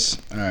just says.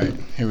 All right.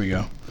 Here we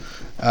go.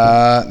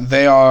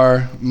 They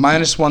are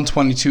minus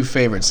 122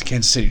 favorites. The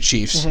Kansas City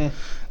Chiefs. Mm-hmm.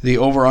 The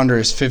over/under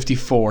is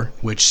 54,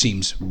 which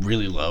seems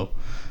really low,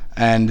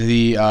 and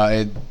the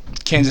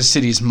Kansas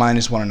City's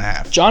minus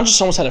 1.5. John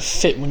just almost had a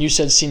fit when you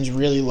said seems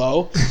really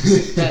low.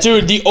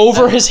 Dude, the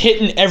over has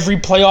hit in every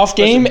playoff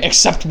game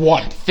except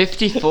one.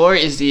 54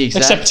 is the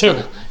exact. Except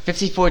two.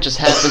 54 just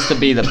happens to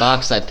be the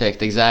box I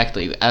picked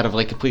exactly out of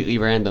like completely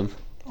random.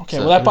 Okay,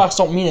 So- well, that box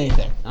don't mean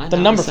anything. I The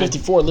know, number I'm saying.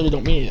 54 literally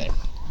don't mean anything.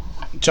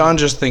 John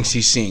just thinks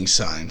he's seeing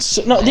signs.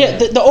 So, no, yeah,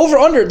 the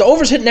over-under, the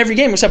over's hit in every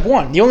game except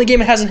one. The only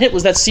game it hasn't hit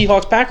was that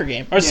Seahawks-Packer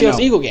game, or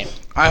Seahawks-Eagle game.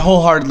 I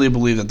wholeheartedly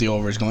believe that the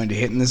over is going to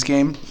hit in this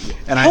game,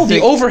 and I Oh, the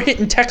think over hit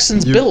in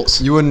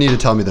Texans-Bills. You wouldn't need to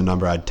tell me the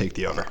number. I'd take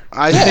the over.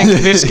 I think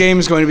this game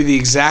is going to be the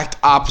exact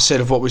opposite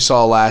of what we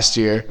saw last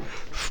year,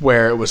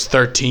 where it was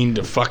 13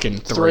 to fucking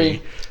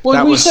 3. Well,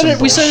 That we was said some it.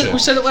 We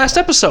bullshit. said it last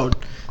episode.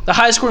 The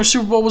highest scoring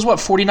Super Bowl was what,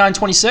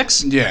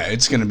 49-26? Yeah,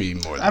 it's going to be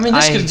more than I mean,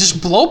 this I- could just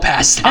blow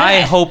past that.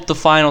 I hope the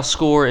final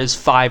score is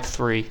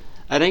 5-3.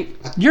 I think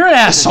You're an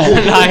asshole.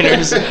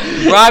 Niners.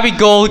 Robbie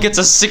Gold gets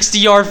a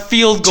 60-yard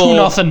field goal.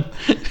 2-0.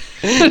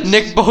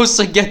 Nick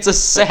Bosa gets a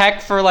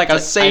sack for like a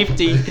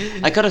safety.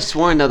 I could have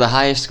sworn though the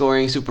highest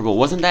scoring Super Bowl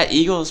wasn't that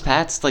Eagles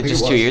Pats like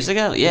just it 2 was. years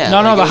ago. Yeah.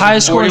 No, like, the it was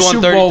highest scoring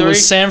Super Bowl 41-33?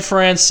 was San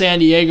Fran, San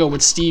Diego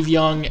with Steve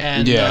Young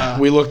and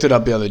We looked it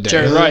up the other day.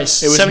 Jerry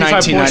Rice. It was 75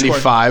 points scored.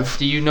 1995.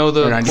 Do you know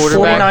the Or 94.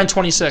 quarterback?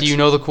 49-26. Do you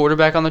know the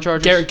quarterback on the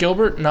Chargers? Garrett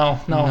Gilbert? No.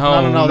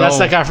 No, That's no.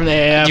 that guy from the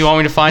AAF. Do you want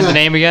me to find the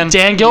name again?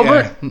 Dan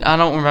Gilbert? I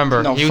don't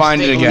remember. No, He was-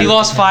 find it again. He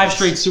lost 5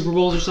 straight Super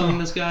Bowls or something.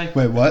 This guy.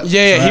 Wait, what?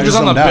 Yeah, Sorry, he I was just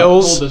on the zoned out.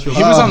 Bills. Hold this real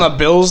He quick. was on the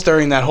Bills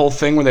during that whole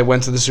thing where they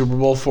went to the Super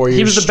Bowl 4 years.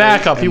 He was the straight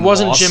backup. He and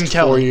wasn't lost Jim 4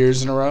 Kelly.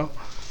 years in a row.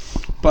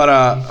 But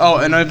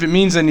and if it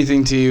means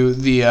anything to you,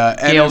 the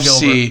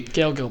NFC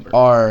Gail Gilbert.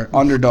 are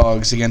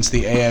underdogs against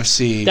the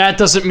AFC. That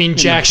doesn't mean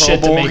jack Pro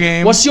shit to Bowl me.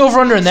 game? What's the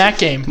over-under in that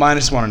game?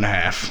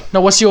 -1.5.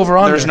 No, what's the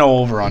over-under? There's no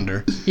over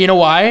under. You know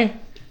why?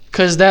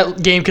 Because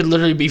that game could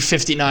literally be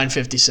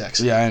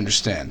 59-56. Yeah, I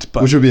understand.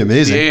 But Which would be the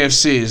amazing.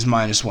 AFC is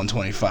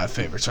 -125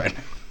 favorites right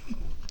now.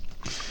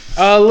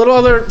 A little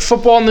other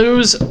football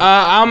news.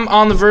 I'm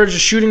on the verge of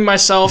shooting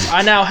myself.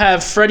 I now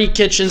have Freddie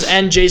Kitchens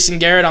and Jason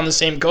Garrett on the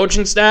same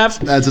coaching staff.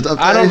 That's a tough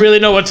day. I don't really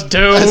know what to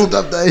do. That's a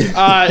tough day.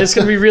 It's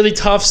going to be really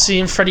tough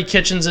seeing Freddie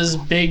Kitchens'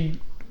 big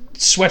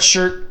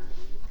sweatshirt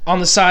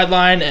on the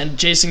sideline and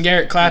Jason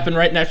Garrett clapping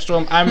right next to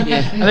him. I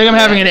think I'm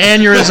having an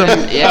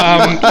aneurysm.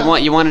 Yeah,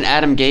 you want an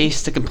Adam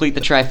Gase to complete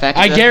the trifecta?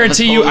 I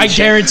guarantee you, Holy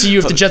shit.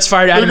 if the Jets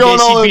fired Adam going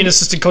Gase, all he'd be in. an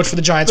assistant coach for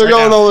the Giants They're right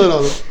going now. all in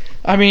on it.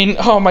 I mean,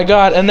 oh my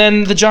God. And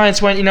then the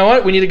Giants went, you know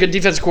what? We need a good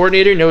defense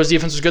coordinator. You know his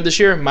defense was good this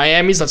year?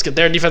 Miami's, let's get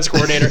their defense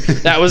coordinator.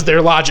 That was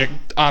their logic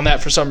on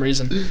that for some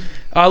reason.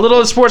 A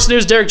little of sports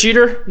news, Derek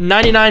Jeter,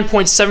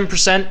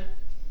 99.7%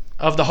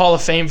 of the Hall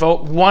of Fame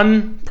vote.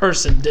 One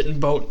person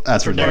didn't vote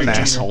That's for Derek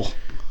ridiculous. Jeter. Asshole.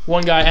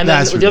 One guy. And then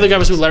That's the other guy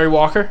was who? ridiculous. Larry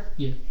Walker?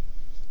 Yeah.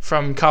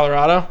 From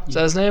Colorado? Is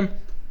that his name?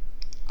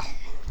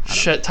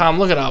 Shit, Tom,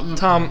 look it up.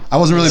 Tom, I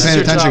wasn't really This is paying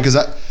your attention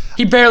job. because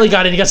he barely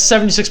got in. He got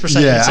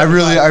 76%. I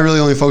really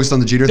only focused on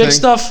the Jeter Big thing.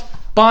 stuff.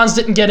 Bonds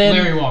didn't get in.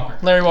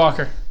 Larry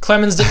Walker.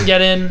 Clemens didn't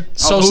get in.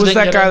 Sosa Who was didn't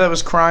that get guy in. that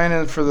was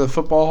crying for the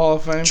Football Hall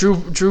of Fame?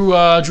 Drew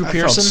I felt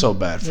Pearson. so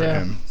bad for Yeah.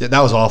 him. Yeah, that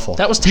was awful.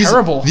 That was He's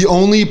terrible. the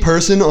only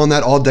person on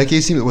that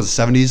all-decades team that was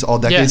the 70s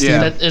all-decades Yeah,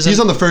 team. that isn't- He's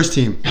on the first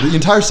team. The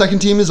entire second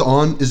team is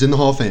in the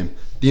Hall of Fame.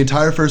 The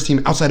entire first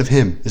team outside of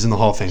him is in the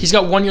Hall of Fame, He's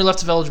got 1 year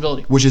left of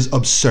eligibility. which is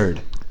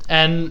absurd.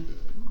 And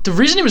the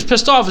reason he was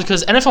pissed off is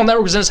because NFL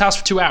Network was in his house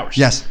for 2 hours.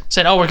 Yes,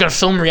 Saying, oh, we're going to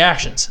film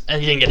reactions.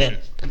 And he didn't get in.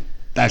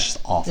 that's just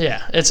awful.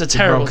 Yeah, it's a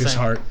terrible Broke thing. his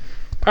heart.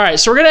 All right,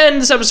 so we're going to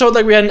end this episode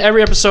like we had in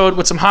every episode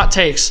with some hot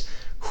takes.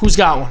 Who's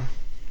got one?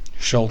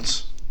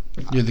 Schultz,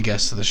 you're the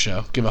guest of the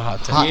show. Give a hot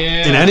take. Hot-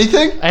 Yeah. In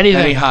anything?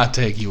 Anything. Any hot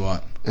take you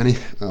want.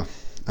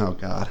 Oh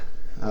God.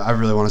 I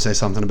really want to say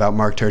something about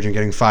Mark Turgeon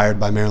getting fired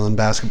by Maryland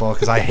basketball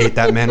because I hate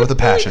that man with a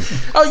passion.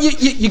 Oh,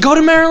 you go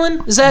to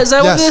Maryland? Is that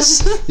what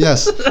this is?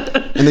 Yes.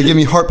 And they give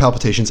me heart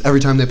palpitations every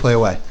time they play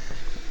away.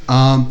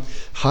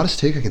 Hottest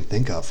take I can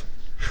think of.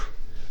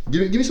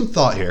 Give me some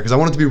thought here because I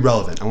want it to be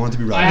relevant.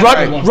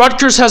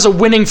 Rutgers has a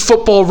winning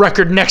football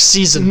record next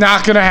season.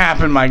 Not gonna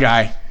happen, my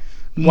guy.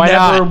 Why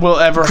Never not? will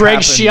ever Greg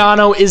happen.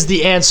 Schiano is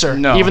the answer.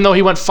 No. Even though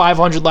he went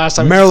 500 last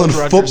time. he Maryland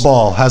coached Rutgers.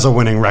 football has a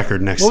winning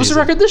record next What was the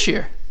season. record this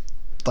year?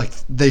 Like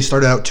they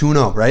started out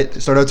 2-0, right? They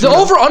started out 2-0. The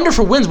over-under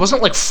for wins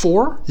wasn't it like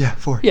 4? Yeah,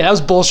 4. Yeah, that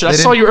was bullshit. I They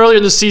saw didn't- you earlier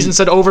in the season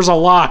said over's a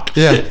lock.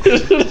 Yeah.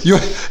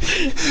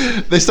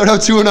 They start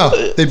out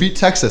 2-0. They beat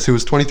Texas, who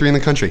was 23 in the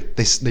country.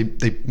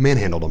 They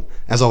manhandled them,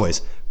 as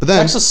always. But then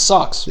Texas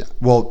sucks.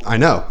 well, I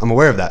know. I'm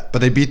aware of that. But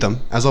they beat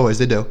them, as always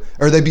they do.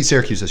 Or they beat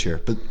Syracuse this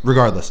year, but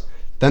regardless.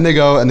 Then they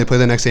go and they play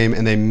the next game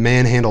and they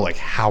manhandle like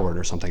Howard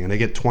or something and they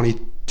get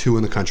 22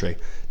 in the country.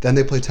 Then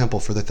they play Temple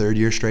for the 3rd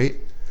year straight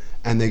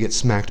and they get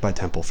smacked by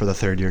Temple for the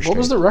 3rd year straight. What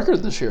was the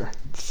record this year?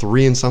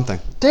 3 and something.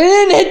 They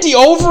didn't hit the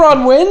over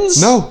on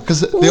wins? No,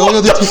 because the What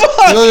only the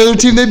fuck? other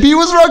team they beat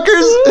was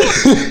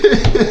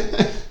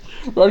Rutgers.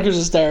 Rutgers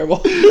is terrible.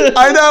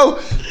 I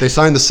know. They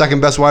signed the 2nd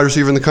best wide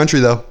receiver in the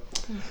country, though.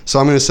 So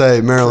I'm going to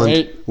say Maryland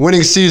Great.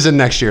 winning season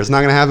next year. It's not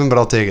going to happen, but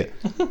I'll take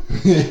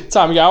it.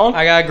 Tom, you got one?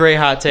 I got a great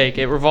hot take.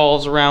 It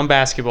revolves around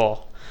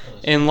basketball.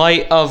 In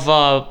light of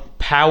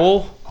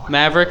Powell,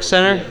 Maverick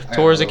Center,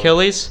 tore his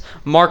Achilles,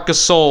 Marc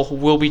Gasol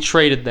will be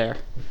traded there.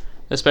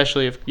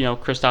 Especially if,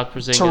 Kristaps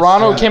Porzingis.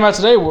 Toronto came out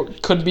today,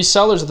 could be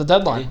sellers at the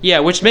deadline. Yeah,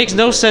 which makes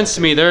no sense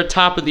to me. They're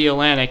top of the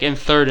Atlantic and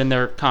 3rd in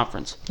their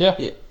conference. Yeah.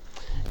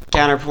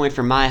 Counterpoint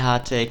for my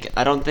hot take.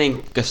 I don't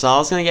think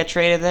Gasol's going to get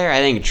traded there. I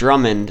think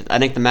Drummond, the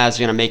Mavs are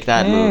going to make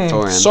that move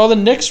for him. Saw the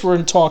Knicks were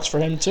in talks for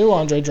him too,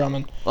 Andre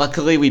Drummond.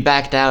 Luckily, we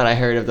backed out. I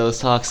heard of those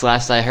talks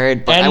last I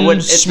heard. But And I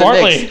wouldn't. It's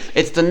smartly. The Knicks.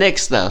 It's the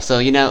Knicks, though. So,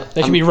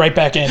 They could be right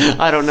back in.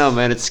 I don't know,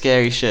 man. It's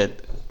scary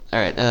shit. All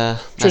right.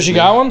 Trish, you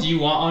got one? Do you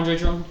want Andre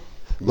Drummond?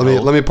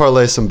 Let me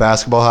parlay some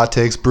basketball hot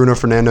takes. Bruno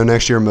Fernando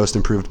next year, most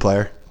improved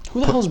player. Who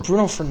the hell is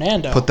Bruno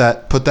Fernando? Put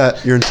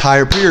put your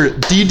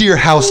deed to your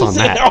house on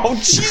that. Oh,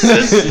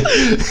 Jesus.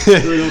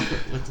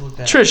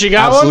 Trish, you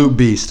got Absolute one?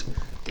 beast.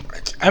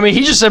 I mean,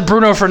 he just said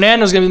Bruno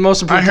Fernando is going to be the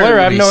most improved heard player.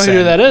 I what have he no idea who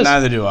said. that is.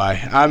 Neither do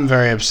I. I'm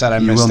very upset I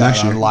missed will that next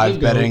on year. live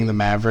You go. betting the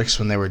Mavericks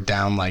when they were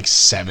down like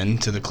 7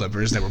 to the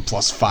Clippers. They were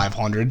plus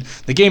 500.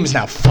 The game is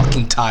now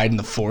fucking tied in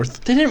the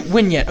fourth. They didn't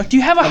win yet. Do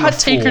you have a hot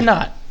take or fool.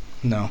 not?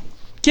 No.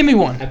 Give me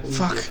one.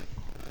 Fuck.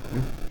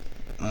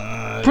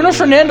 Bruno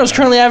Fernando is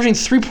currently averaging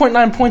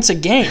 3.9 points a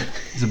game.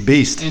 He's a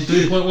beast. And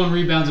 3.1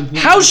 rebounds and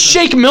points. How's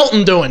Shake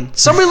Milton doing?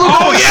 Somebody look.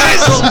 Oh,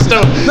 yes!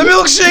 The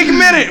milkshake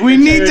minute. We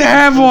need to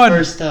have one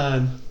First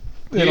time.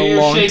 in Here a are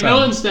your long Shake time.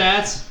 Milton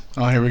stats.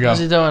 Oh, here we go. How's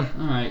he doing?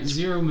 All right,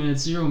 0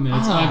 minutes, 0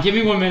 minutes. Oh. Give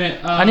me 1 minute.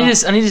 I need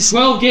to.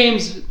 12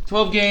 games.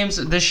 12 games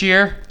this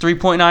year,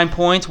 3.9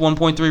 points,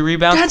 1.3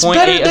 rebounds, That's 0.8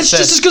 better. That's assists.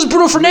 just as good as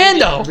Bruno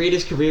Fernando. Read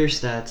his career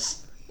stats.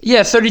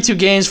 Yeah, 32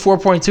 games,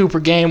 4.2 per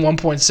game,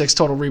 1.6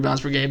 total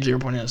rebounds per game,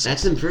 0.8 assists.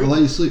 That's I'll improved.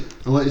 let you sleep.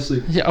 I'll let you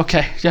sleep. Yeah.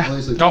 Okay. Yeah. I'll let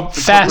you sleep. Go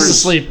fast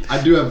asleep. I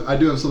do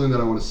have something that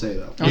I want to say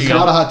though. This is Okay.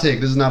 not a hot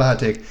take. This is not a hot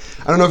take.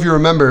 I don't know if you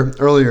remember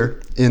earlier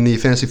in the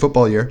fantasy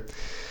football year,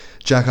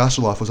 Jack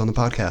Osterloff was on the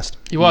podcast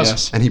He was.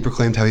 Yes. and he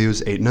proclaimed how he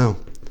was 8-0.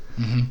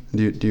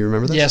 Do you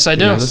remember this? Yes, I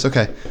Do you do. know this?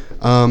 Okay.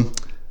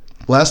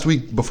 Last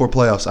week before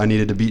playoffs, I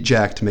needed to beat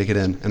Jack to make it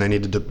in, and I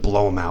needed to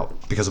blow him out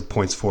because of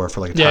points for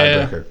like a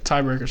Yeah. tiebreaker.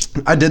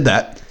 Tiebreakers. I did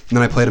that, and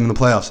then I played him in the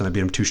playoffs, and I beat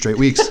him 2 straight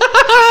weeks.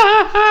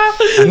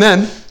 And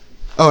then,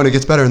 and it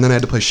gets better, and then I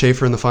had to play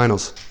Schaefer in the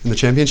finals. In the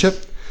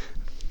championship,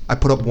 I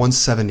put up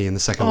 170 in the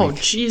second Oh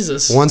week.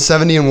 Jesus.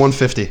 170 and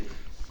 150.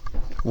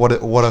 What a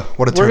turn We're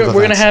of gonna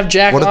events. have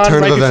Jack What a on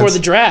turn right of before events. the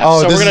draft,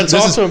 so this we're gonna is-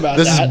 talk this to him is- about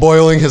This that. is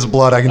boiling his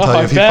blood, I can tell Oh, you.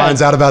 I If he bet.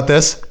 finds out about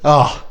this,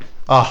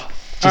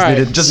 just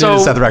needed to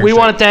set the record we straight.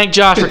 want to thank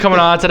Josh for coming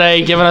on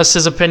today, giving us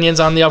his opinions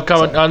on the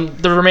upcoming, on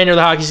the remainder of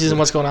the hockey season,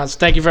 what's going on. So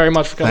thank you very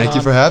much for coming on. Thank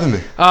you for having me.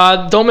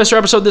 Don't miss our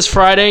episode this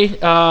Friday.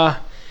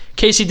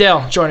 Casey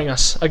Dale joining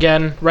us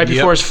again right Yep.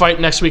 before his fight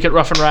next week at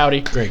Rough and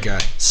Rowdy. Great guy.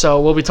 So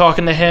we'll be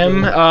talking to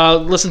him.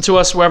 Listen to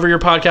us wherever your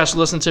podcast you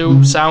listen to.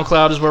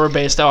 SoundCloud is where we're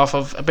based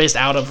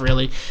out of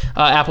really.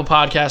 Apple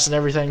Podcasts and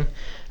everything.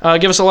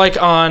 Give us a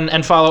like on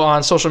and follow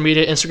on social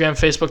media, Instagram,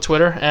 Facebook,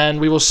 Twitter, and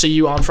we will see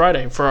you on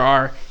Friday for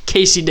our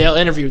Casey Dale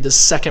interview, the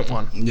second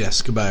one.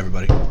 Yes. Goodbye,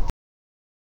 everybody.